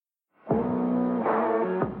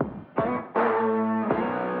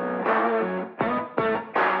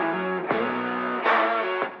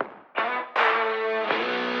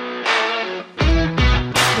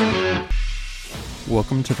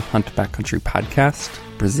welcome to the Hunt Backcountry podcast,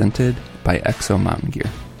 presented by Exo Mountain Gear.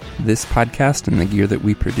 This podcast and the gear that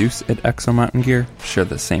we produce at Exo Mountain Gear share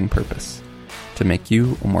the same purpose: to make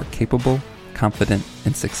you a more capable, confident,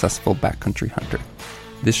 and successful backcountry hunter.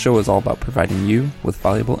 This show is all about providing you with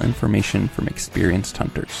valuable information from experienced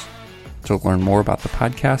hunters. To learn more about the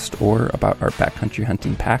podcast or about our backcountry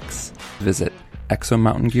hunting packs, visit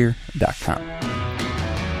exomountaingear.com.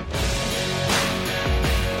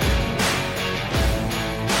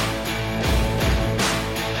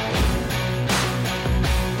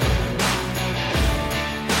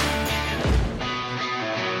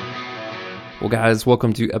 Well, guys,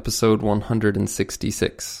 welcome to episode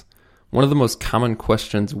 166. One of the most common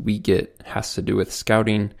questions we get has to do with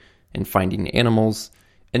scouting and finding animals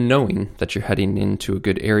and knowing that you're heading into a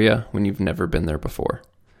good area when you've never been there before.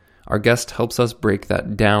 Our guest helps us break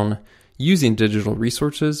that down using digital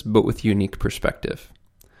resources, but with unique perspective.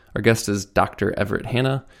 Our guest is Dr. Everett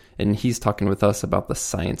Hanna, and he's talking with us about the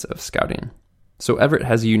science of scouting. So Everett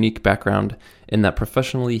has a unique background in that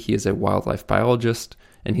professionally he is a wildlife biologist,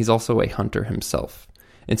 and he's also a hunter himself.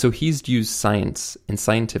 And so he's used science and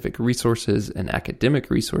scientific resources and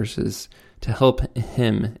academic resources to help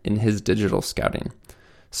him in his digital scouting.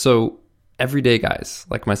 So everyday guys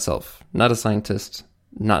like myself, not a scientist,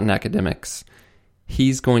 not in academics,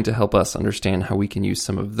 he's going to help us understand how we can use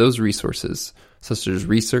some of those resources, such as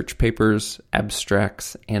research papers,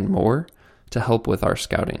 abstracts, and more, to help with our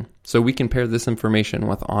scouting. So we can pair this information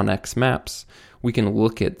with onX Maps. We can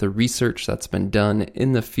look at the research that's been done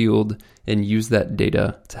in the field and use that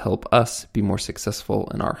data to help us be more successful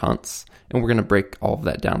in our hunts. And we're going to break all of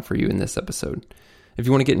that down for you in this episode. If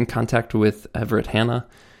you want to get in contact with Everett Hanna,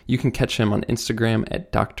 you can catch him on Instagram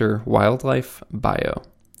at Dr. Wildlife Bio.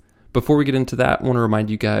 Before we get into that, I want to remind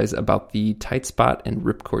you guys about the Tight Spot and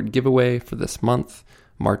Ripcord giveaway for this month,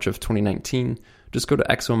 March of 2019. Just go to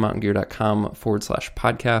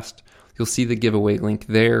exomountaingear.com/podcast. You'll see the giveaway link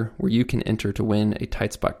there where you can enter to win a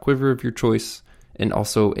Tight Spot quiver of your choice and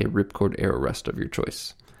also a Ripcord arrow rest of your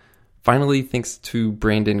choice. Finally, thanks to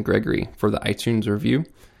Brandon Gregory for the iTunes review.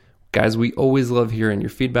 Guys, we always love hearing your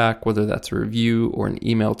feedback, whether that's a review or an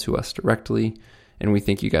email to us directly, and we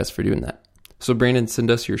thank you guys for doing that. So Brandon,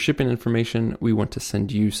 send us your shipping information. We want to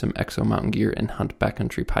send you some Exo Mountain Gear and Hunt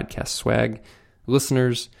Backcountry podcast swag.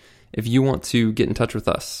 Listeners, if you want to get in touch with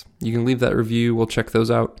us, you can leave that review. We'll check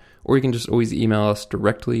those out. Or you can just always email us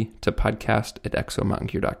directly to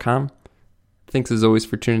podcast@exomountaingear.com. Thanks as always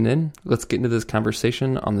for tuning in. Let's get into this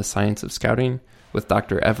conversation on the science of scouting with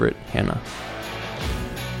Dr. Everett Hanna.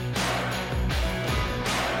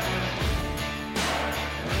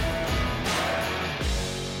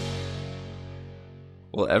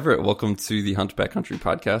 Well, Everett, welcome to the Hunt Backcountry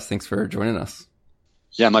podcast. Thanks for joining us.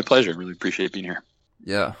 Yeah, my pleasure. Really appreciate being here.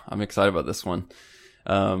 Yeah, I'm excited about this one.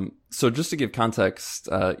 So just to give context,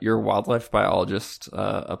 you're a wildlife biologist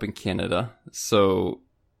up in Canada. So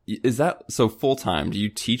is that so full-time? Do you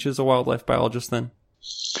teach as a wildlife biologist then?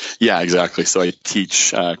 Yeah, exactly. So I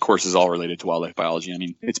teach courses all related to wildlife biology. I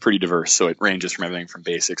mean, it's pretty diverse. So it ranges from everything from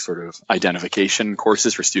basic sort of identification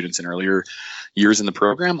courses for students in earlier years in the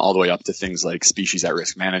program, all the way up to things like species at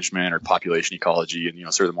risk management or population ecology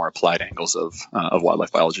and, sort of the more applied angles of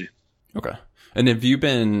wildlife biology. Okay. And have you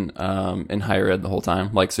been in higher ed the whole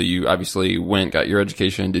time? So you obviously got your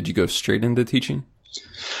education. Did you go straight into teaching?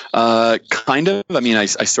 Kind of. I mean, I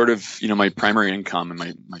sort of, my primary income and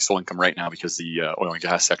my sole income right now, because the oil and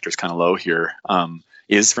gas sector is kind of low here,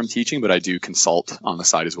 is from teaching, but I do consult on the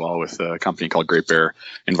side as well with a company called Great Bear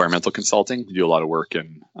Environmental Consulting. We do a lot of work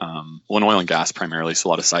in oil and gas primarily, so a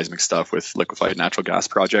lot of seismic stuff with liquefied natural gas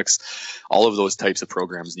projects. All of those types of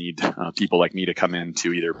programs need people like me to come in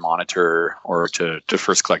to either monitor or to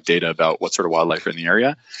first collect data about what sort of wildlife are in the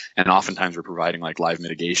area. And oftentimes we're providing like live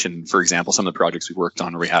mitigation. For example, some of the projects we've worked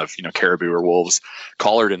on where we have, caribou or wolves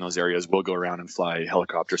collared in those areas, we'll go around and fly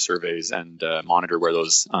helicopter surveys and monitor where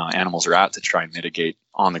those animals are at to try and mitigate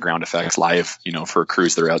on the ground effects live, for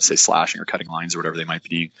crews that are out, say, slashing or cutting lines or whatever they might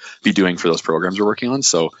be doing for those programs we're working on.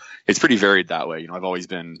 So it's pretty varied that way. I've always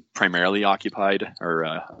been primarily occupied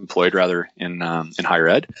or employed rather in higher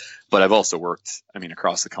ed, but I've also worked,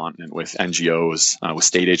 across the continent with NGOs, with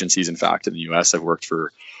state agencies. In fact, in the U.S., I've worked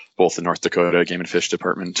for both the North Dakota Game and Fish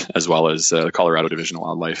Department as well as the Colorado Division of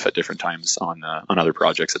Wildlife at different times on other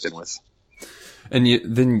projects I've been with. And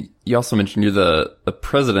you also mentioned you're the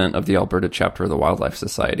president of the Alberta chapter of the Wildlife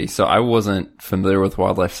Society. So I wasn't familiar with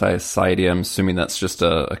Wildlife Society. I'm assuming that's just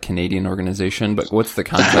a Canadian organization, but what's the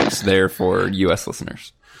context there for U.S.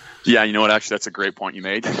 listeners? Yeah, you know what? Actually, that's a great point you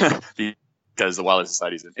made because the Wildlife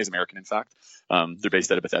Society is American, in fact. They're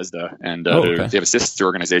based out of Bethesda, and Okay. they have a sister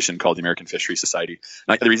organization called the American Fishery Society.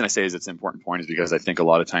 And the reason I say is it's an important point is because I think a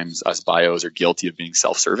lot of times us bios are guilty of being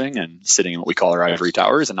self-serving and sitting in what we call our ivory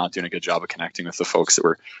towers and not doing a good job of connecting with the folks that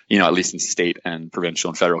were, at least in state and provincial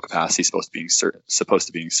and federal capacity, supposed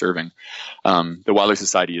to be serving. The Wildlife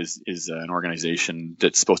Society is an organization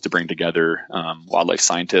that's supposed to bring together wildlife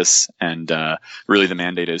scientists, and really the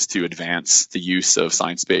mandate is to advance the use of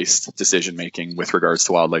science-based decision making with regards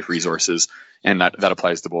to wildlife resources. And that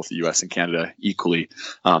applies to both the U.S. and Canada equally.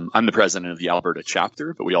 I'm the president of the Alberta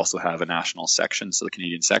chapter, but we also have a national section, so the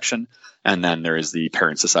Canadian section. And then there is the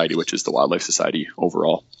parent society, which is the Wildlife Society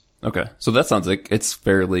overall. Okay. So that sounds like it's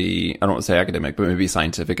fairly, I don't want to say academic, but maybe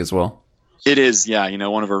scientific as well. It is, yeah.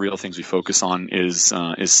 One of our real things we focus on is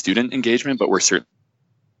student engagement, but we're certainly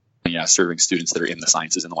serving students that are in the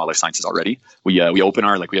sciences and the wildlife sciences already. We open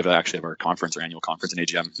we have our conference, our annual conference in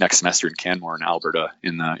AGM next semester in Canmore in Alberta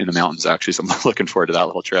in the mountains actually. So I'm looking forward to that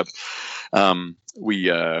little trip.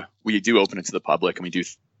 We do open it to the public, and we do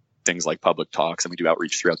things like public talks, and we do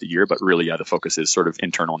outreach throughout the year. But really, the focus is sort of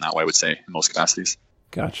internal in that way, I would say, in most capacities.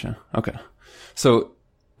 Gotcha. Okay. So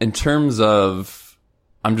in terms of,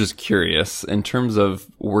 I'm just curious, in terms of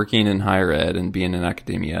working in higher ed and being in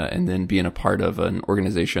academia and then being a part of an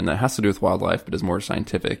organization that has to do with wildlife but is more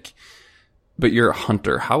scientific, but you're a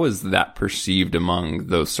hunter, how is that perceived among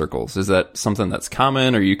those circles? Is that something that's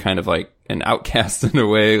common? Are you kind of like an outcast in a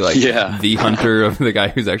way, like the hunter of the guy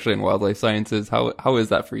who's actually in wildlife sciences? How is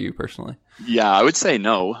that for you personally? Yeah, I would say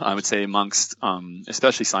no. I would say amongst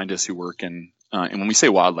especially scientists who work in and when we say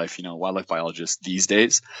wildlife, wildlife biologist these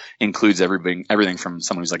days includes everything from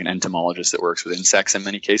someone who's like an entomologist that works with insects in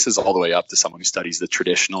many cases, all the way up to someone who studies the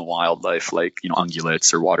traditional wildlife, like,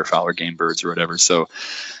 ungulates or waterfowl or game birds or whatever. So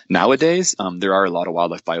nowadays, there are a lot of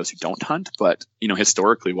wildlife bios who don't hunt, but,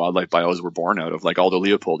 historically wildlife bios were born out of, like, Aldo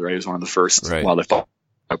Leopold, right? He was one of the first wildlife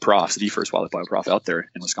profs, the first wildlife bio prof out there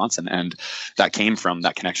in Wisconsin. And that came from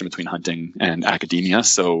that connection between hunting and academia.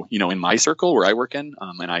 So, in my circle where I work in,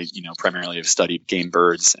 and I, primarily have studied game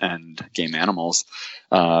birds and game animals.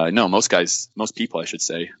 No, most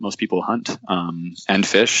people hunt, and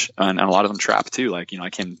fish, and a lot of them trap too. Like, I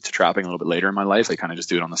came to trapping a little bit later in my life. I kind of just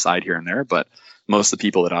do it on the side here and there, but most of the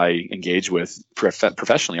people that I engage with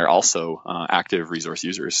professionally are also active resource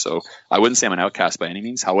users. So I wouldn't say I'm an outcast by any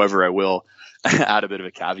means. However, I will add a bit of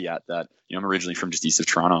a caveat that, I'm originally from just east of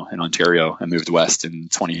Toronto in Ontario. I moved west in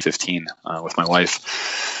 2015 with my wife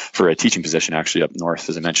for a teaching position, actually up north.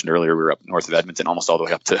 As I mentioned earlier, we were up north of Edmonton, almost all the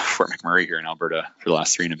way up to Fort McMurray here in Alberta for the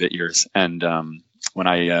last 3 and a bit years. And when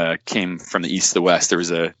I came from the east to the west, there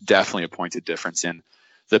was definitely a pointed difference in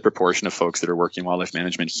the proportion of folks that are working in wildlife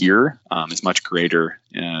management here is much greater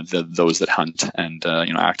than those that hunt and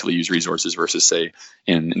actively use resources versus, say,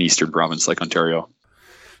 in an eastern province like Ontario.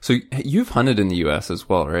 So you've hunted in the U.S. as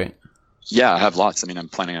well, right? Yeah, I have lots. I mean, I'm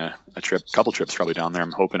planning a couple trips probably down there.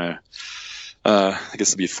 I'm hoping I guess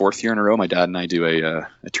it'll be the 4th year in a row. My dad and I do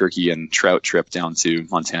a turkey and trout trip down to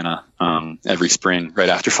Montana every spring right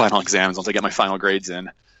after final exams once I get my final grades in.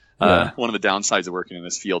 One of the downsides of working in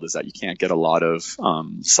this field is that you can't get a lot of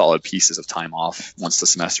solid pieces of time off once the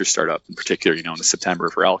semesters start up, in particular, into September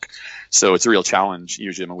for elk. So it's a real challenge.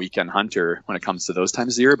 Usually I'm a weekend hunter when it comes to those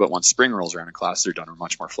times of the year, but once spring rolls around and classes are done, we're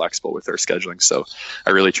much more flexible with their scheduling. So I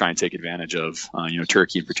really try and take advantage of,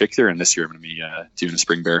 turkey in particular. And this year I'm going to be doing a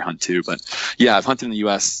spring bear hunt too. But yeah, I've hunted in the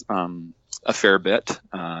U.S. A fair bit,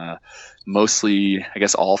 mostly, I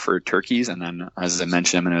guess, all for turkeys. And then, as I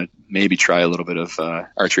mentioned, I'm going to maybe try a little bit of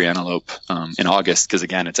archery antelope in August because,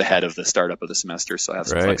 again, it's ahead of the startup of the semester, so I have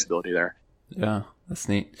some flexibility there. Yeah, that's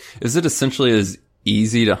neat. Is it essentially as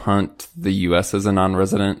easy to hunt the U.S. as a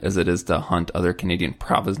non-resident as it is to hunt other Canadian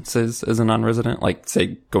provinces as a non-resident? Like,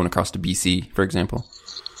 say, going across to BC, for example?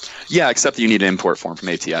 Yeah, except that you need an import form from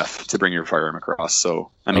ATF to bring your firearm across.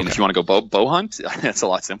 So, I mean, if you want to go bow hunt, it's a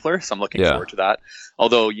lot simpler. So I'm looking forward to that.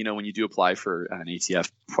 Although, when you do apply for an ATF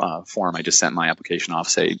form, I just sent my application off,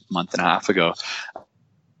 say, a month and a half ago.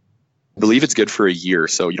 I believe it's good for a year.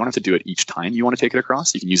 So you don't have to do it each time you want to take it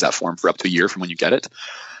across. You can use that form for up to a year from when you get it,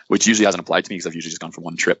 which usually hasn't applied to me because I've usually just gone for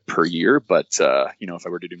one trip per year. But, if I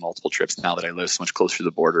were to do multiple trips now that I live so much closer to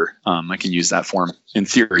the border, I can use that form in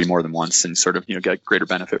theory more than once and sort of, get greater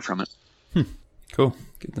benefit from it. Cool.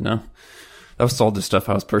 Good to know. That was all the stuff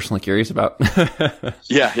I was personally curious about.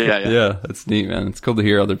 Yeah. Yeah, that's neat, man. It's cool to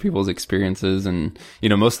hear other people's experiences. And,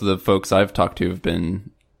 most of the folks I've talked to have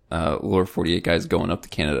been lower 48 guys going up to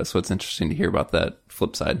Canada. So it's interesting to hear about that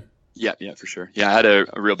flip side. Yeah, for sure. Yeah, I had a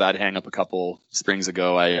real bad hang up a couple springs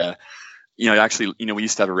ago. Actually, we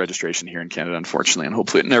used to have a registration here in Canada, unfortunately, and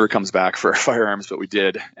hopefully it never comes back for firearms, but we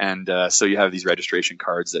did. And so you have these registration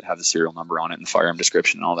cards that have the serial number on it and the firearm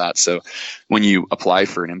description and all that. So when you apply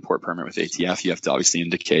for an import permit with ATF, you have to obviously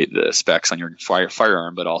indicate the specs on your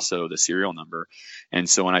firearm, but also the serial number. And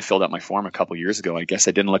so when I filled out my form a couple years ago, I guess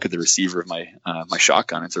I didn't look at the receiver of my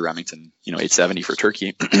shotgun. It's a Remington, 870 for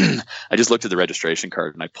turkey. I just looked at the registration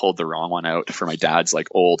card and I pulled the wrong one out for my dad's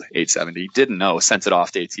old 870. Didn't know, sent it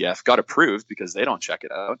off to ATF, got approved because they don't check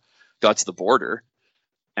it out. Got to the border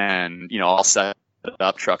and, all set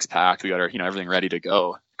up, trucks packed. We got our, everything ready to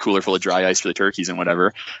go. Cooler full of dry ice for the turkeys and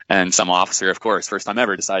whatever. And some officer, of course, first time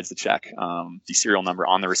ever, decides to check the serial number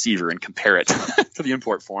on the receiver and compare it to the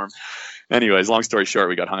import form. Anyways, long story short,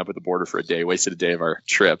 we got hung up at the border for a day, wasted a day of our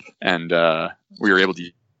trip, and we were able to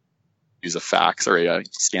use a fax or an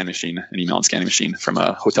email and scanning machine from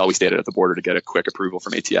a hotel we stayed at the border to get a quick approval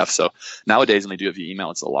from ATF. So nowadays, when they do it via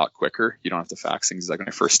email, it's a lot quicker. You don't have to fax things. Like when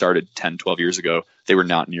I first started 10, 12 years ago, they were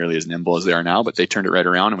not nearly as nimble as they are now, but they turned it right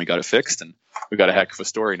around and we got it fixed, and we got a heck of a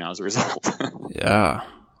story now as a result. Yeah.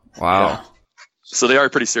 Wow. Yeah. So they are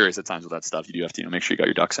pretty serious at times with that stuff. You do have to make sure you got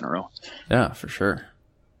your ducks in a row. Yeah, for sure.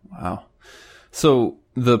 Wow. So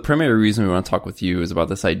the primary reason we want to talk with you is about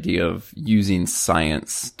this idea of using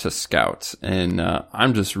science to scout. And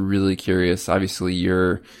I'm just really curious. Obviously,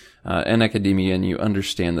 you're in academia and you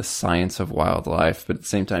understand the science of wildlife, but at the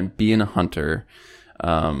same time, being a hunter,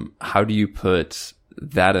 how do you put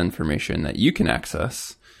that information that you can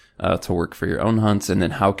access to work for your own hunts? And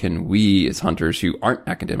then how can we as hunters who aren't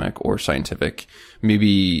academic or scientific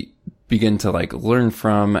maybe begin to learn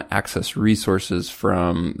from, access resources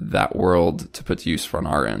from that world to put to use on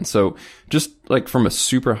our end? So just from a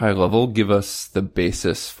super high level, give us the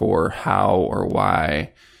basis for how or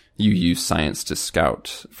why you use science to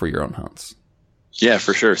scout for your own hunts. Yeah,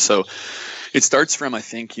 for sure. So it starts from, I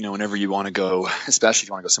think, whenever you want to go, especially if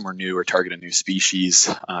you want to go somewhere new or target a new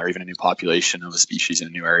species or even a new population of a species in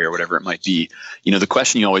a new area or whatever it might be, the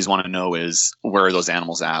question you always want to know is, where are those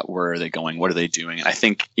animals at? Where are they going? What are they doing? And I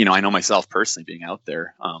think, I know myself personally being out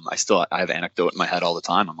there, I have anecdote in my head all the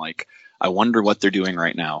time. I'm like, I wonder what they're doing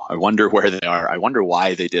right now. I wonder where they are. I wonder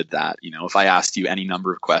why they did that. If I asked you any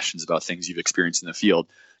number of questions about things you've experienced in the field,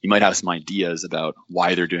 you might have some ideas about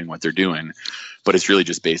why they're doing what they're doing, but it's really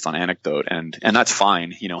just based on anecdote. And that's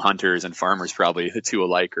fine. Hunters and farmers, probably the two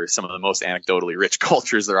alike, are some of the most anecdotally rich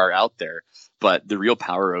cultures there are out there. But the real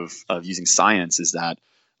power of using science is that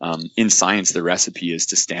in science, the recipe is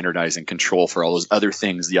to standardize and control for all those other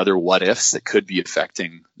things, the other what ifs that could be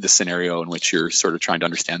affecting the scenario in which you're sort of trying to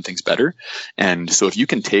understand things better. And so if you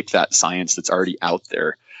can take that science that's already out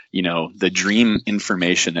there, the dream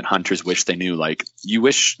information that hunters wish they knew, you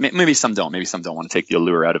wish, maybe some don't want to take the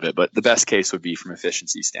allure out of it, but the best case would be from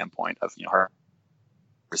efficiency standpoint of,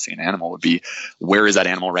 harvesting an animal would be, where is that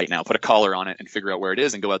animal right now? Put a collar on it and figure out where it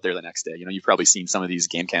is and go out there the next day. You've probably seen some of these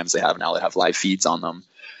game cams they have now that have live feeds on them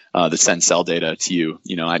that send cell data to you.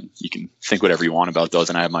 You can think whatever you want about those,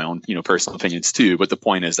 and I have my own, personal opinions too. But the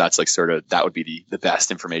point is, that's that would be the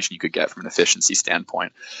best information you could get from an efficiency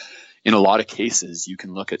standpoint. In a lot of cases, you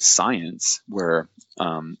can look at science where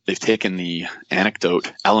they've taken the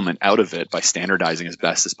anecdote element out of it by standardizing as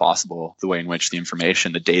best as possible the way in which the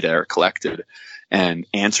information, the data are collected, and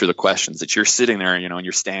answer the questions that you're sitting there, in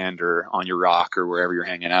your stand or on your rock or wherever you're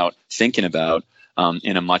hanging out, thinking about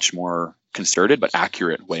in a much more concerted but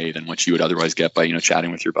accurate way than what you would otherwise get by,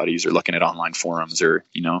 chatting with your buddies or looking at online forums or,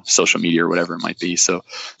 social media or whatever it might be. So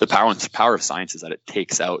the power of science is that it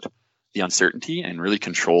takes out the uncertainty and really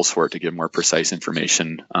controls for it to give more precise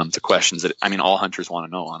information to questions that, all hunters want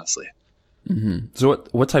to know, honestly. Mm-hmm. So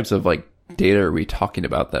what types of data are we talking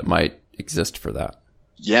about that might exist for that?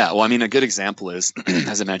 Yeah, well, a good example is,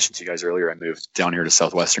 as I mentioned to you guys earlier, I moved down here to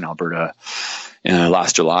southwestern Alberta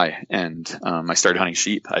last July, and I started hunting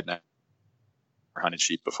sheep. I'd never hunted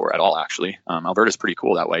sheep before at all, actually. Alberta's pretty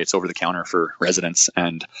cool that way. It's over the counter for residents,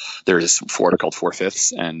 and there's what are called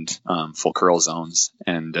 4/5 and full curl zones.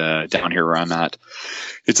 And down here where I'm at,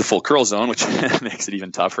 it's a full curl zone, which makes it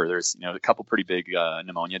even tougher. There's a couple pretty big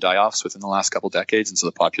pneumonia die-offs within the last couple decades, and so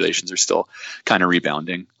the populations are still kind of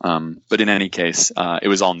rebounding. But in any case, it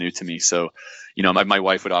was all new to me. So my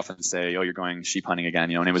wife would often say, "Oh, you're going sheep hunting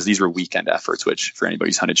again," and these were weekend efforts, which for anybody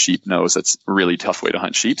who's hunted sheep knows that's a really tough way to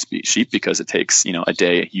hunt sheep because it takes, a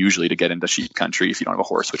day usually to get into sheep country if you don't have a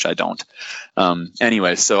horse, which I don't.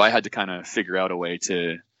 Anyway, so I had to kind of figure out a way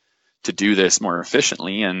to do this more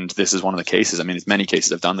efficiently. And this is one of the cases. There's many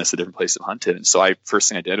cases I've done this at different places I've hunted. And so first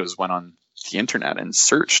thing I did was went on the internet and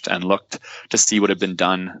searched and looked to see what had been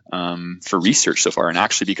done for research so far. And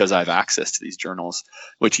actually, because I have access to these journals,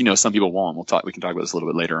 which, some people won't, we can talk about this a little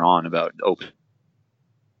bit later on about open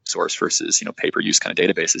source versus, paper use kind of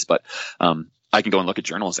databases. But I can go and look at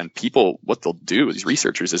journals, and people, what they'll do, these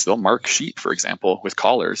researchers, is they'll mark sheep, for example, with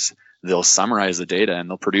collars. They'll summarize the data and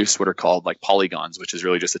they'll produce what are called like polygons, which is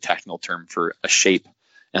really just a technical term for a shape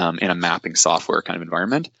in a mapping software kind of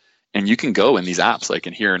environment. And you can go in these apps, like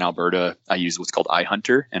in here in Alberta, I use what's called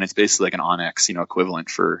iHunter, and it's basically like an Onyx, equivalent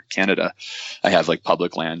for Canada. I have like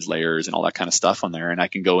public lands layers and all that kind of stuff on there, and I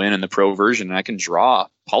can go in the pro version and I can draw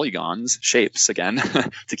polygons, shapes again,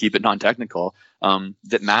 to keep it non-technical,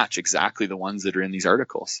 that match exactly the ones that are in these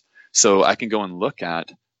articles. So I can go and look at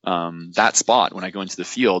that spot when I go into the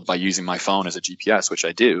field by using my phone as a GPS, which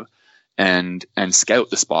I do, and scout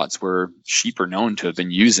the spots where sheep are known to have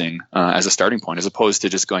been using as a starting point, as opposed to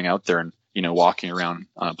just going out there and walking around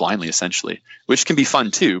blindly, essentially, which can be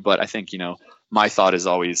fun too. But I think my thought is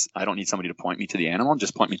always, I don't need somebody to point me to the animal,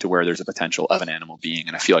 just point me to where there's a potential of an animal being,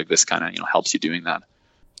 and I feel like this kind of helps you doing that.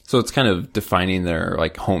 So it's kind of defining their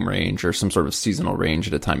like home range or some sort of seasonal range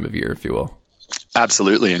at a time of year, if you will.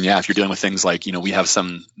 Absolutely. And yeah, if you're dealing with things like, we have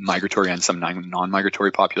some migratory and some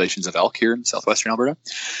non-migratory populations of elk here in southwestern Alberta,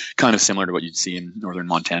 kind of similar to what you'd see in northern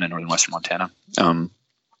Montana, northern western Montana.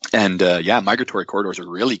 Migratory corridors are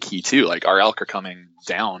really key too. Like our elk are coming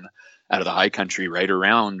down out of the high country right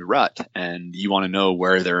around rut, and you want to know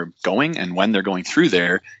where they're going and when they're going through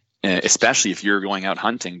there, especially if you're going out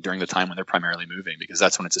hunting during the time when they're primarily moving, because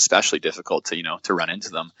that's when it's especially difficult to run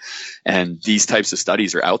into them. And these types of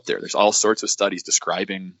studies are out there. There's all sorts of studies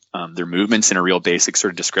describing their movements in a real basic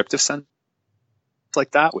sort of descriptive sense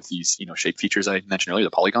like that, with these shape features I mentioned earlier,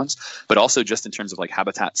 the polygons, but also just in terms of like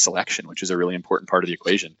habitat selection, which is a really important part of the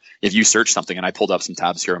equation. If you search something, and I pulled up some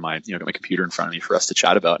tabs here on my got my computer in front of me for us to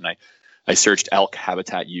chat about, and I searched elk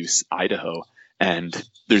habitat use Idaho, and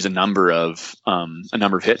there's a number of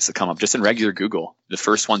hits that come up just in regular Google. The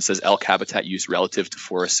first one says elk habitat use relative to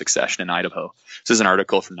forest succession in Idaho. This is an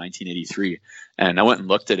article from 1983, and I went and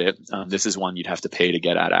looked at it. This is one you'd have to pay to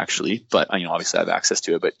get at, actually, but obviously I have access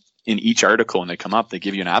to it. But in each article, when they come up, they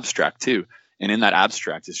give you an abstract too, and in that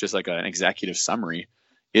abstract, it's just like an executive summary.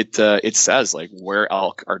 It says like where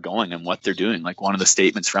elk are going and what they're doing. Like one of the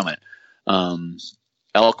statements from it.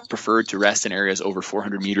 Elk preferred to rest in areas over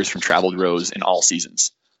 400 meters from traveled roads in all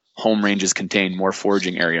seasons. Home ranges contain more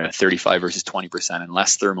foraging area, 35 versus 20%, and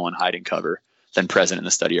less thermal and hiding cover than present in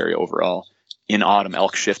the study area overall. In autumn,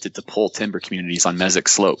 elk shifted to pull timber communities on mesic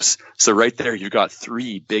slopes. So right there, you've got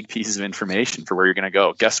 3 big pieces of information for where you're going to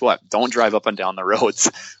go. Guess what? Don't drive up and down the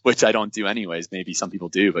roads, which I don't do anyways. Maybe some people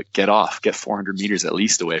do, but get 400 meters at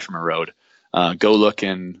least away from a road. Go look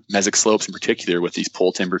in mesic slopes in particular with these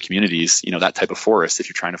pole timber communities, that type of forest if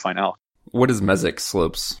you're trying to find elk. What is mesic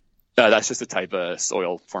slopes? That's just a type of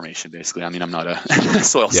soil formation, basically. I mean, I'm not a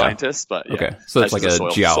soil scientist, but yeah. Okay. So it's like a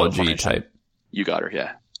geology type. You got her,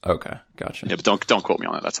 yeah. Okay, gotcha. Yeah, but don't quote me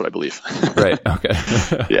on that. That's what I believe. Right. Okay.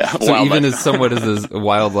 Yeah. So even as somewhat as a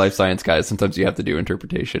wildlife science guy, sometimes you have to do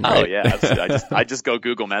interpretation. Right? Oh yeah. I just go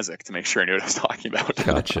Google mesic to make sure I knew what I was talking about.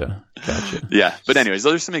 Gotcha. Yeah. But anyways,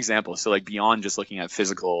 those are some examples. So like beyond just looking at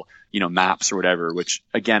physical, maps or whatever, which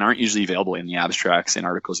again aren't usually available in the abstracts and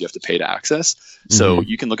articles you have to pay to access. So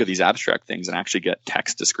you can look at these abstract things and actually get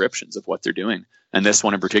text descriptions of what they're doing. And this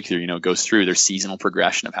one in particular, goes through their seasonal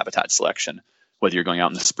progression of habitat selection, whether you're going out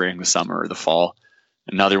in the spring, the summer, or the fall.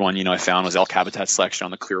 Another one, I found was elk habitat selection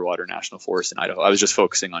on the Clearwater National Forest in Idaho. I was just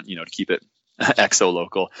focusing on, to keep it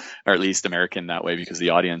exo-local, or at least American that way because of the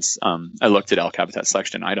audience. I looked at elk habitat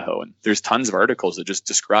selection in Idaho, and there's tons of articles that just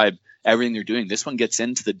describe everything they're doing. This one gets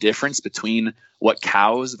into the difference between what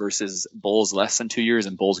cows versus bulls less than 2 years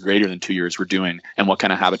and bulls greater than 2 years were doing, and what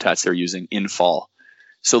kind of habitats they're using in fall.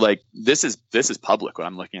 So like this is public, what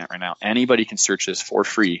I'm looking at right now. Anybody can search this for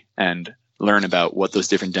free and learn about what those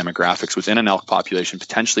different demographics within an elk population,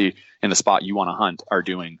 potentially in the spot you want to hunt, are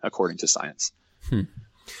doing according to science.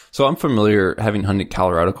 So I'm familiar, having hunted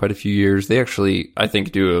Colorado quite a few years. They actually, I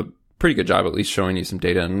think, do a pretty good job at least showing you some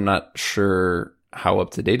data. I'm not sure how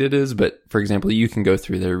up to date it is, but for example, you can go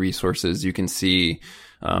through their resources. You can see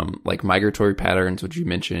like migratory patterns, which you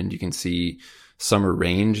mentioned. You can see summer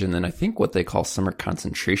range, and then I think what they call summer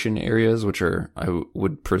concentration areas, which are, I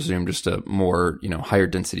would presume, just a more, higher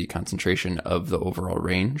density concentration of the overall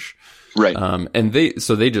range. Right. And they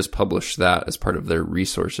just publish that as part of their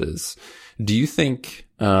resources. Do you think,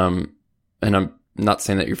 and I'm not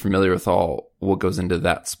saying that you're familiar with all what goes into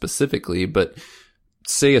that specifically, but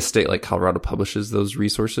say a state like Colorado publishes those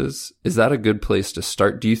resources, is that a good place to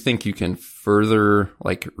start? Do you think you can further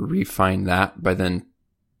like refine that by then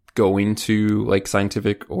going to like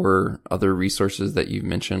scientific or other resources that you've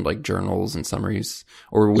mentioned, like journals and summaries?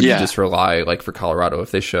 Or would you just rely, like for Colorado,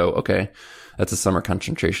 if they show, okay, that's a summer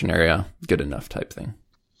concentration area, good enough type thing?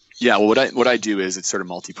 Yeah, well, what I do is it's sort of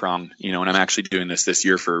multi-pronged, and I'm actually doing this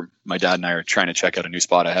year for my dad and I are trying to check out a new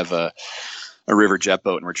spot. I have a river jet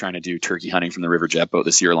boat, and we're trying to do turkey hunting from the river jet boat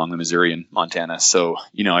this year along the Missouri and Montana. So,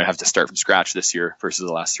 I have to start from scratch this year versus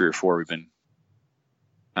the last 3 or 4 we've been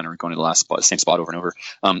kind of going to the same spot over and over.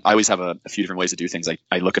 I always have a few different ways to do things.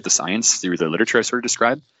 I look at the science through the literature I sort of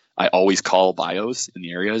described. I always call bios in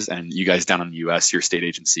the areas, and you guys down in the U.S., your state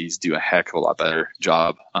agencies do a heck of a lot better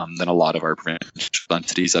job than a lot of our provincial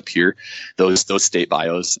entities up here. Those state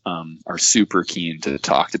bios are super keen to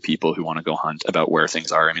talk to people who want to go hunt about where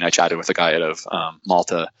things are. I mean, I chatted with a guy out of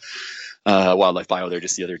Malta wildlife bio there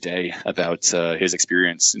just the other day about his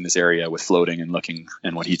experience in this area with floating and looking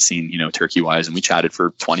and what he'd seen, turkey wise. And we chatted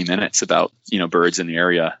for 20 minutes about, birds in the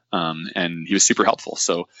area. And he was super helpful.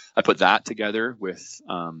 So I put that together with,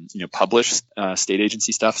 published state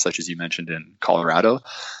agency stuff, such as you mentioned in Colorado.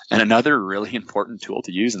 And another really important tool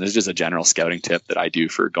to use, and this is just a general scouting tip that I do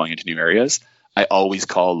for going into new areas, I always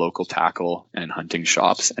call local tackle and hunting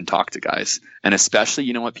shops and talk to guys. And especially,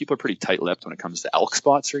 people are pretty tight-lipped when it comes to elk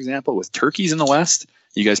spots, for example. With turkeys in the West,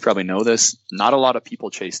 you guys probably know this, not a lot of people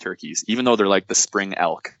chase turkeys, even though they're like the spring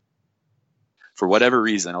elk. For whatever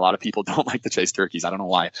reason, a lot of people don't like to chase turkeys. I don't know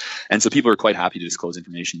why. And so people are quite happy to disclose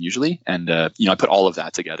information usually. And, I put all of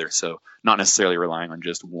that together. So not necessarily relying on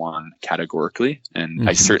just one categorically. And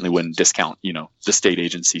I certainly wouldn't discount, the state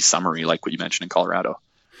agency summary like what you mentioned in Colorado.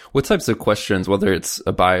 What types of questions, whether it's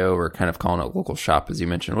a bio or kind of calling it local shop, as you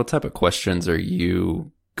mentioned, what type of questions are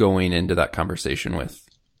you going into that conversation with?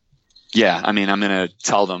 Yeah, I mean, I'm going to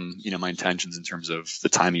tell them, my intentions in terms of the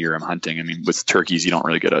time of year I'm hunting. I mean, with turkeys, you don't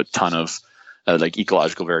really get a ton of like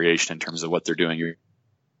ecological variation in terms of what they're doing. You're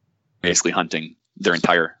basically hunting their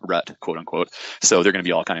entire rut, quote unquote. So they're going to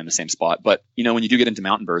be all kind of in the same spot. But, when you do get into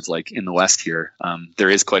mountain birds, like in the West here, there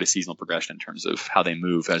is quite a seasonal progression in terms of how they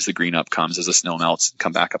move as the green up comes, as the snow melts,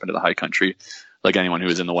 come back up into the high country. Like anyone who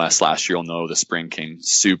was in the West last year will know the spring came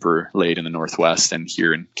super late in the Northwest and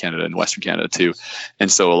here in Canada and Western Canada too.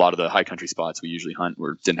 And so a lot of the high country spots we usually hunt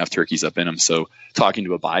didn't have turkeys up in them. So talking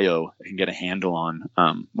to a bio, I can get a handle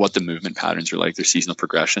on what the movement patterns are like, their seasonal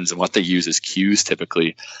progressions, and what they use as cues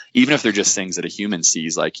typically, even if they're just things that a human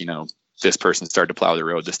sees, like, this person started to plow the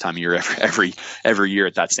road this time of year every year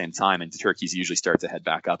at that same time, and the turkeys usually start to head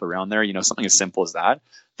back up around there. Something as simple as that.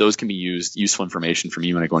 Those can be useful information for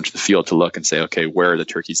me when I go into the field to look and say, okay, where are the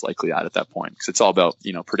turkeys likely at that point? Because it's all about,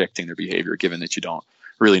 predicting their behavior, given that you don't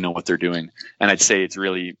really know what they're doing. And I'd say it's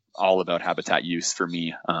really all about habitat use for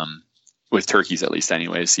me, with turkeys at least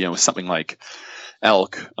anyways. With something like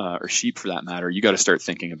elk or sheep for that matter, you got to start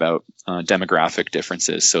thinking about demographic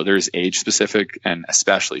differences. So there's age specific and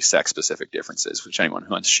especially sex specific differences, which anyone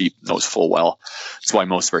who hunts sheep knows full well. That's why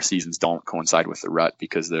most of our seasons don't coincide with the rut,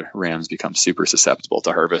 because the rams become super susceptible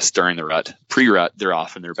to harvest during the rut. Pre-rut, they're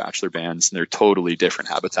often their bachelor bands, and they're totally different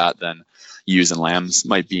habitat than ewes and lambs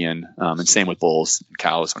might be in. And same with bulls and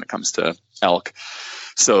cows when it comes to elk.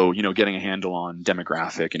 So, getting a handle on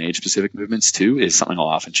demographic and age-specific movements too is something I'll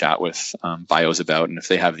often chat with bios about. And if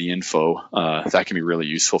they have the info, that can be really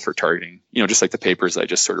useful for targeting, just like the papers I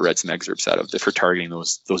just sort of read some excerpts out of, for targeting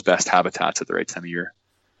those best habitats at the right time of year.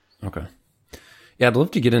 Okay. Yeah, I'd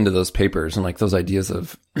love to get into those papers and like those ideas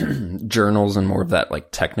of journals and more of that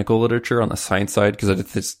like technical literature on the science side, because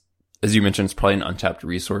it's, as you mentioned, it's probably an untapped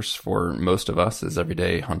resource for most of us as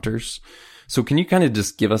everyday hunters. So can you kind of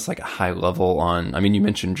just give us like a high level on, I mean, you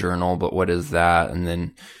mentioned journal, but what is that? And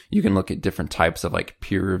then you can look at different types of like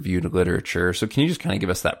peer reviewed literature. So can you just kind of give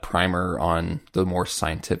us that primer on the more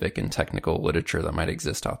scientific and technical literature that might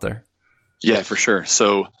exist out there? Yeah, for sure.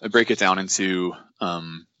 So I break it down into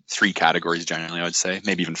 3 categories generally, I would say,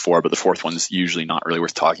 maybe even 4, but the 4th one's usually not really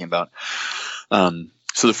worth talking about.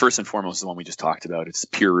 So the first and foremost is the one we just talked about. It's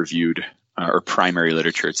peer reviewed or primary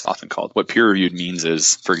literature, it's often called. What peer reviewed means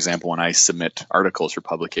is, for example, when I submit articles for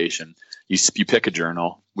publication, you pick a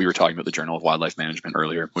journal. We were talking about the Journal of Wildlife Management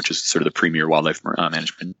earlier, which is sort of the premier wildlife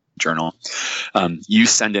management journal. You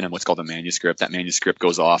send in what's called a manuscript. That manuscript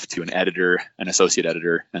goes off to an editor, an associate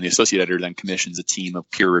editor, and the associate editor then commissions a team of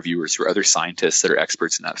peer reviewers who are other scientists that are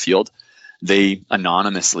experts in that field. they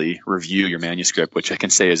anonymously review your manuscript, which I can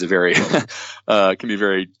say is a very, can be a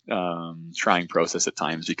very trying process at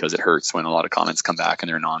times, because it hurts when a lot of comments come back and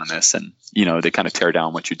they're anonymous, and, they kind of tear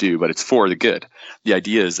down what you do, but it's for the good. The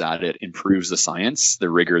idea is that it improves the science, the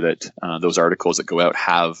rigor that those articles that go out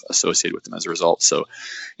have associated with them as a result. So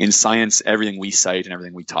in science, everything we cite and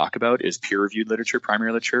everything we talk about is peer-reviewed literature,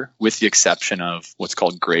 primary literature, with the exception of what's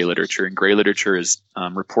called gray literature. And gray literature is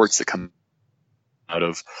reports that come out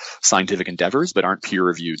of scientific endeavors but aren't peer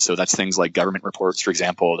reviewed. So that's things like government reports, for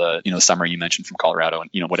example, the summary you mentioned from Colorado, and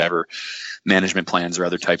whatever management plans or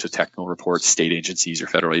other types of technical reports state agencies or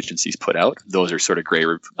federal agencies put out. Those are sort of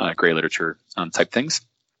gray literature type things.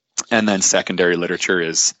 And then secondary literature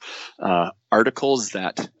is articles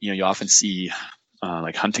that you often see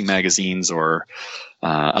like hunting magazines or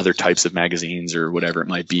other types of magazines or whatever it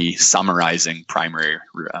might be, summarizing primary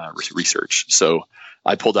research. So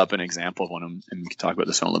I pulled up an example of one of them, and we can talk about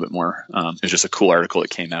this one a little bit more. It was just a cool article that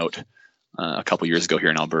came out a couple years ago here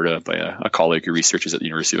in Alberta by a colleague who researches at the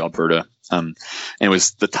University of Alberta. And it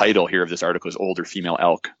was, the title here of this article is "Older Female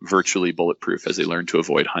Elk Virtually Bulletproof as They Learn to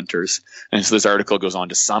Avoid Hunters." And so this article goes on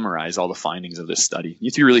to summarize all the findings of this study. You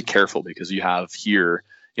have to be really careful, because you have here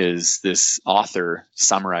is this author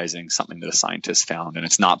summarizing something that a scientist found, and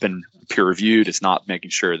it's not been peer reviewed. It's not making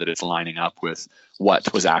sure that it's lining up with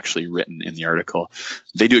what was actually written in the article.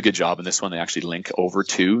 They do a good job in this one. They actually link over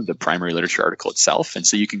to the primary literature article itself, and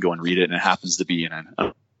so you can go and read it, and it happens to be in an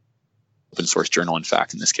open source journal, in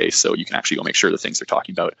fact, in this case, so you can actually go make sure the things they're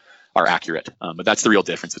talking about are accurate. But that's the real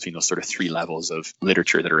difference between those sort of three levels of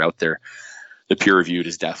literature that are out there. The peer-reviewed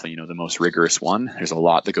is definitely, the most rigorous one. There's a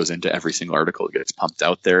lot that goes into every single article that gets pumped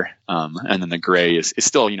out there. And then the gray is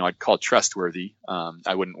still, I'd call it trustworthy.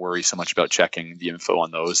 I wouldn't worry so much about checking the info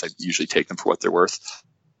on those. I usually take them for what they're worth.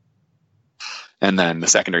 And then the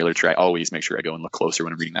secondary literature, I always make sure I go and look closer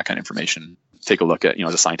when I'm reading that kind of information. Take a look at,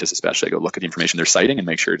 as a scientist especially, I go look at the information they're citing and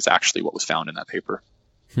make sure it's actually what was found in that paper.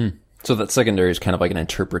 So that secondary is kind of like an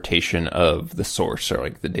interpretation of the source, or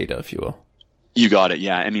like the data, if you will. You got it.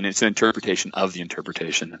 Yeah. I mean, it's an interpretation of the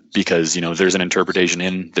interpretation, because, there's an interpretation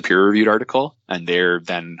in the peer-reviewed article, and they're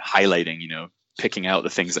then highlighting, picking out the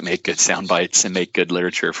things that make good sound bites and make good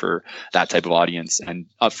literature for that type of audience. And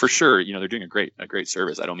for sure, they're doing a great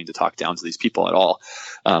service. I don't mean to talk down to these people at all,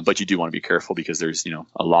 but you do want to be careful, because there's,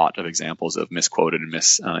 a lot of examples of misquoted and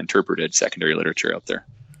misinterpreted secondary literature out there.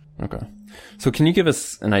 Okay. So can you give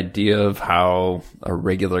us an idea of how a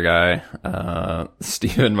regular guy,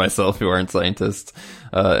 Steve and myself, who aren't scientists,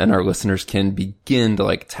 and our listeners can begin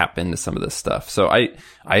to tap into some of this stuff? So I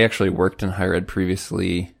actually worked in higher ed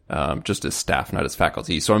previously, just as staff, not as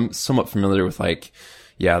faculty. So I'm somewhat familiar with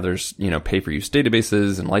there's, pay for use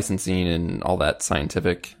databases and licensing and all that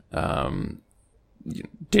scientific, databases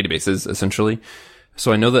essentially.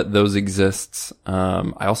 So I know that those exist.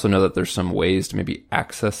 I also know that there's some ways to maybe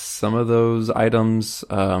access some of those items.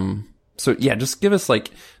 So yeah, just give us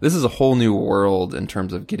this is a whole new world in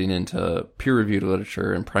terms of getting into peer-reviewed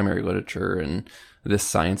literature and primary literature and this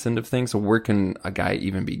science end of things. So where can a guy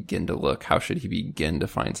even begin to look? How should he begin to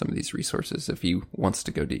find some of these resources if he wants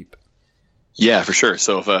to go deep? Yeah, for sure.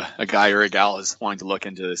 So if a guy or a gal is wanting to look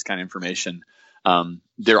into this kind of information,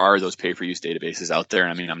 there are those pay-for-use databases out there.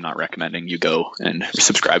 I mean, I'm not recommending you go and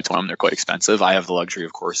subscribe to them. They're quite expensive. I have the luxury,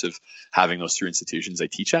 of course, of having those through institutions I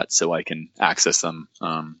teach at, so I can access them,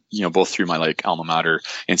 both through my alma mater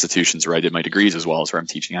institutions where I did my degrees, as well as where I'm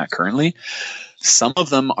teaching at currently. Some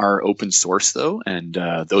of them are open source, though, and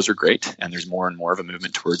those are great. And there's more and more of a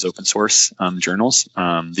movement towards open source journals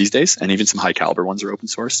these days, and even some high caliber ones are open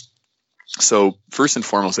source. So first and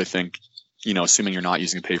foremost, I think, assuming you're not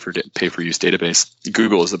using a pay-for-use database,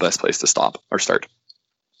 Google is the best place to stop or start.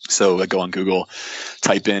 So I go on Google,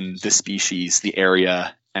 type in the species, the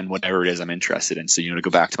area, and whatever it is I'm interested in. So, to go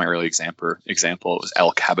back to my early example, it was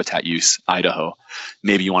elk habitat use, Idaho.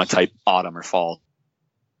 Maybe you want to type autumn or fall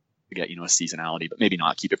to get, a seasonality, but maybe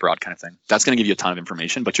not, keep it broad kind of thing. That's going to give you a ton of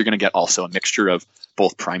information, but you're going to get also a mixture of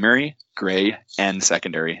both primary, gray, and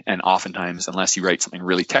secondary. And oftentimes, unless you write something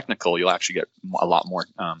really technical, you'll actually get a lot more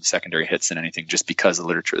secondary hits than anything, just because the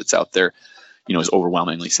literature that's out there, is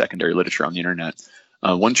overwhelmingly secondary literature on the internet.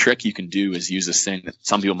 One trick you can do is use this thing that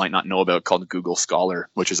some people might not know about called Google Scholar,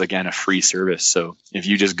 which is, again, a free service. So if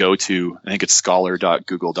you just go to, I think it's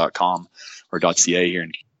scholar.google.com or .ca here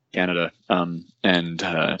in Canada, and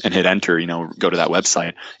hit enter, go to that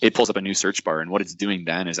website, it pulls up a new search bar. And what it's doing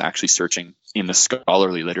then is actually searching in the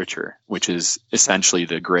scholarly literature, which is essentially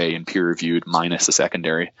the gray and peer reviewed minus the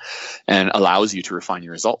secondary, and allows you to refine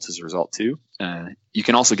your results as a result too. You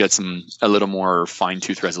can also get a little more fine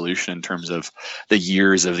tooth resolution in terms of the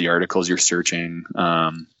years of the articles you're searching,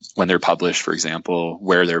 when they're published, for example,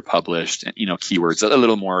 where they're published, keywords, a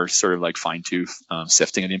little more sort of like fine tooth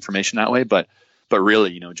sifting of the information that way. But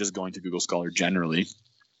really, just going to Google Scholar generally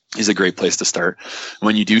is a great place to start.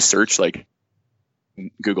 When you do search like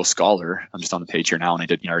Google Scholar, I'm just on the page here now, and I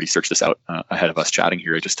did already search this out ahead of us chatting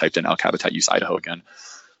here. I just typed in elk habitat use Idaho again.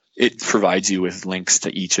 It provides you with links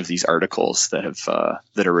to each of these articles that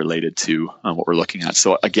are related to what we're looking at.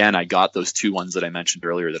 So again, I got those two ones that I mentioned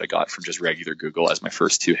earlier that I got from just regular Google as my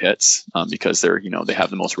first two hits, because they're they have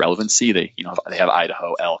the most relevancy. They have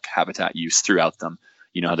Idaho elk habitat use throughout them.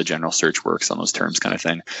 You know how the general search works on those terms, kind of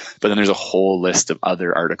thing. But then there's a whole list of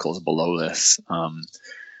other articles below this,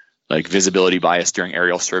 like visibility bias during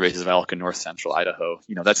aerial surveys of elk in north central Idaho.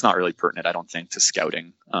 That's not really pertinent, I don't think, to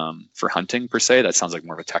scouting for hunting per se. That sounds like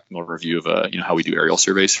more of a technical review of how we do aerial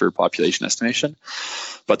surveys for population estimation.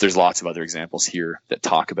 But there's lots of other examples here that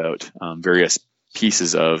talk about various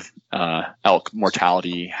pieces of elk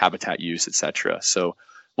mortality, habitat use, etc. So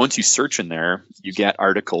once you search in there, you get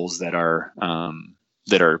articles that are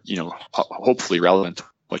hopefully relevant to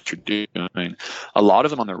what you're doing. A lot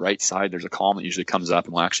of them on the right side, there's a column that usually comes up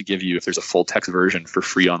and will actually give you, if there's a full text version for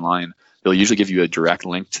free online, they'll usually give you a direct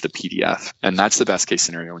link to the PDF. And that's the best case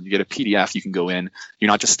scenario. When you get a PDF, you can go in, you're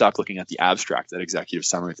not just stuck looking at the abstract, that executive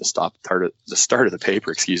summary at the start of the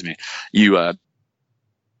paper,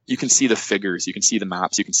 you can see the figures, you can see the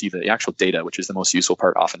maps, you can see the actual data, which is the most useful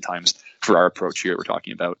part oftentimes for our approach here we're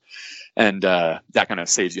talking about. And that kind of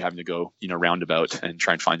saves you having to go, roundabout and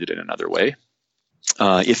try and find it in another way.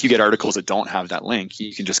 If you get articles that don't have that link,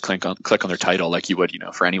 you can just click on their title like you would,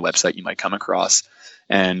 for any website you might come across.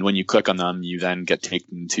 And when you click on them, you then get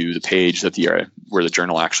taken to the page that where the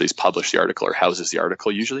journal actually has published the article or houses the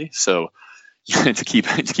article usually. So to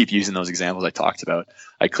keep using those examples I talked about,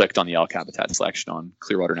 I clicked on the elk habitat selection on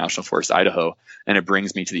Clearwater National Forest, Idaho, and it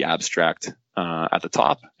brings me to the abstract at the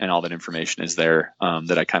top, and all that information is there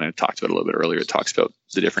that I kind of talked about a little bit earlier. It talks about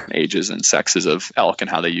the different ages and sexes of elk and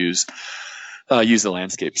how they use the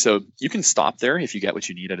landscape. So you can stop there if you get what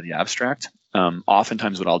you need out of the abstract.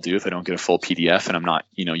 Oftentimes what I'll do if I don't get a full PDF and I'm not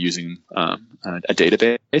using a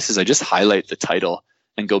database is I just highlight the title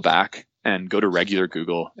and go back and go to regular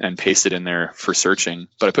Google and paste it in there for searching,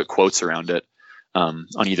 but I put quotes around it on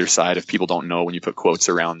either side. If people don't know, when you put quotes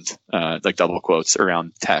around, like double quotes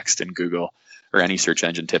around text in Google or any search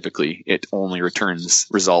engine, typically it only returns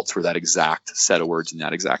results where that exact set of words in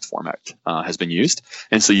that exact format has been used.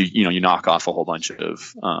 And so you knock off a whole bunch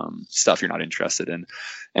of stuff you're not interested in.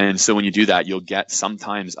 And so when you do that, you'll get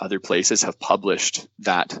sometimes other places have published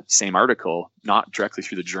that same article, not directly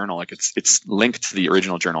through the journal. Like it's linked to the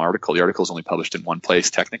original journal article. The article is only published in one place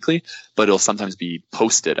technically, but it'll sometimes be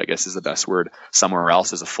posted, I guess is the best word, somewhere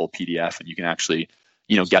else as a full PDF. And you can actually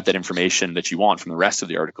get that information that you want from the rest of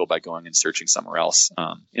the article by going and searching somewhere else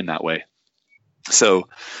in that way. So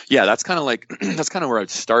yeah, that's kind of where I'd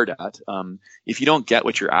start at. If you don't get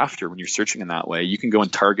what you're after when you're searching in that way, you can go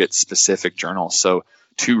and target specific journals. So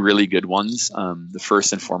two really good ones. The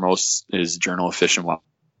first and foremost is Journal of Fish and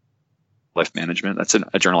Wildlife Management. That's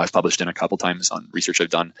a journal I've published in a couple times on research I've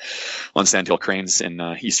done on sandhill cranes in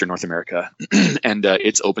eastern North America, and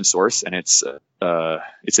it's open source and it's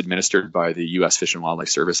administered by the U.S. Fish and Wildlife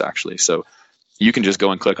Service actually. So you can just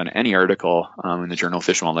go and click on any article in the Journal of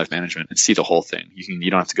Fish and Wildlife Management and see the whole thing.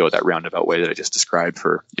 You don't have to go that roundabout way that I just described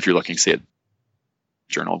for if you're looking, say, at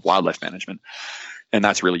Journal of Wildlife Management. And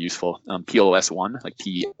that's really useful. PLOS1, like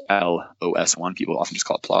PLOS1, people often just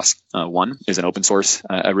call it PLOS. One is an open source,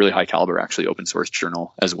 a really high caliber, actually open source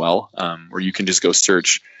journal as well, where you can just go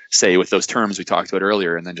search, say, with those terms we talked about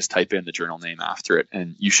earlier, and then just type in the journal name after it.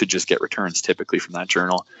 And you should just get returns typically from that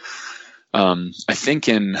journal. I think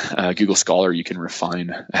in Google Scholar, you can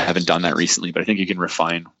refine, I haven't done that recently, but I think you can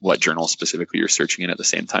refine what journal specifically you're searching in at the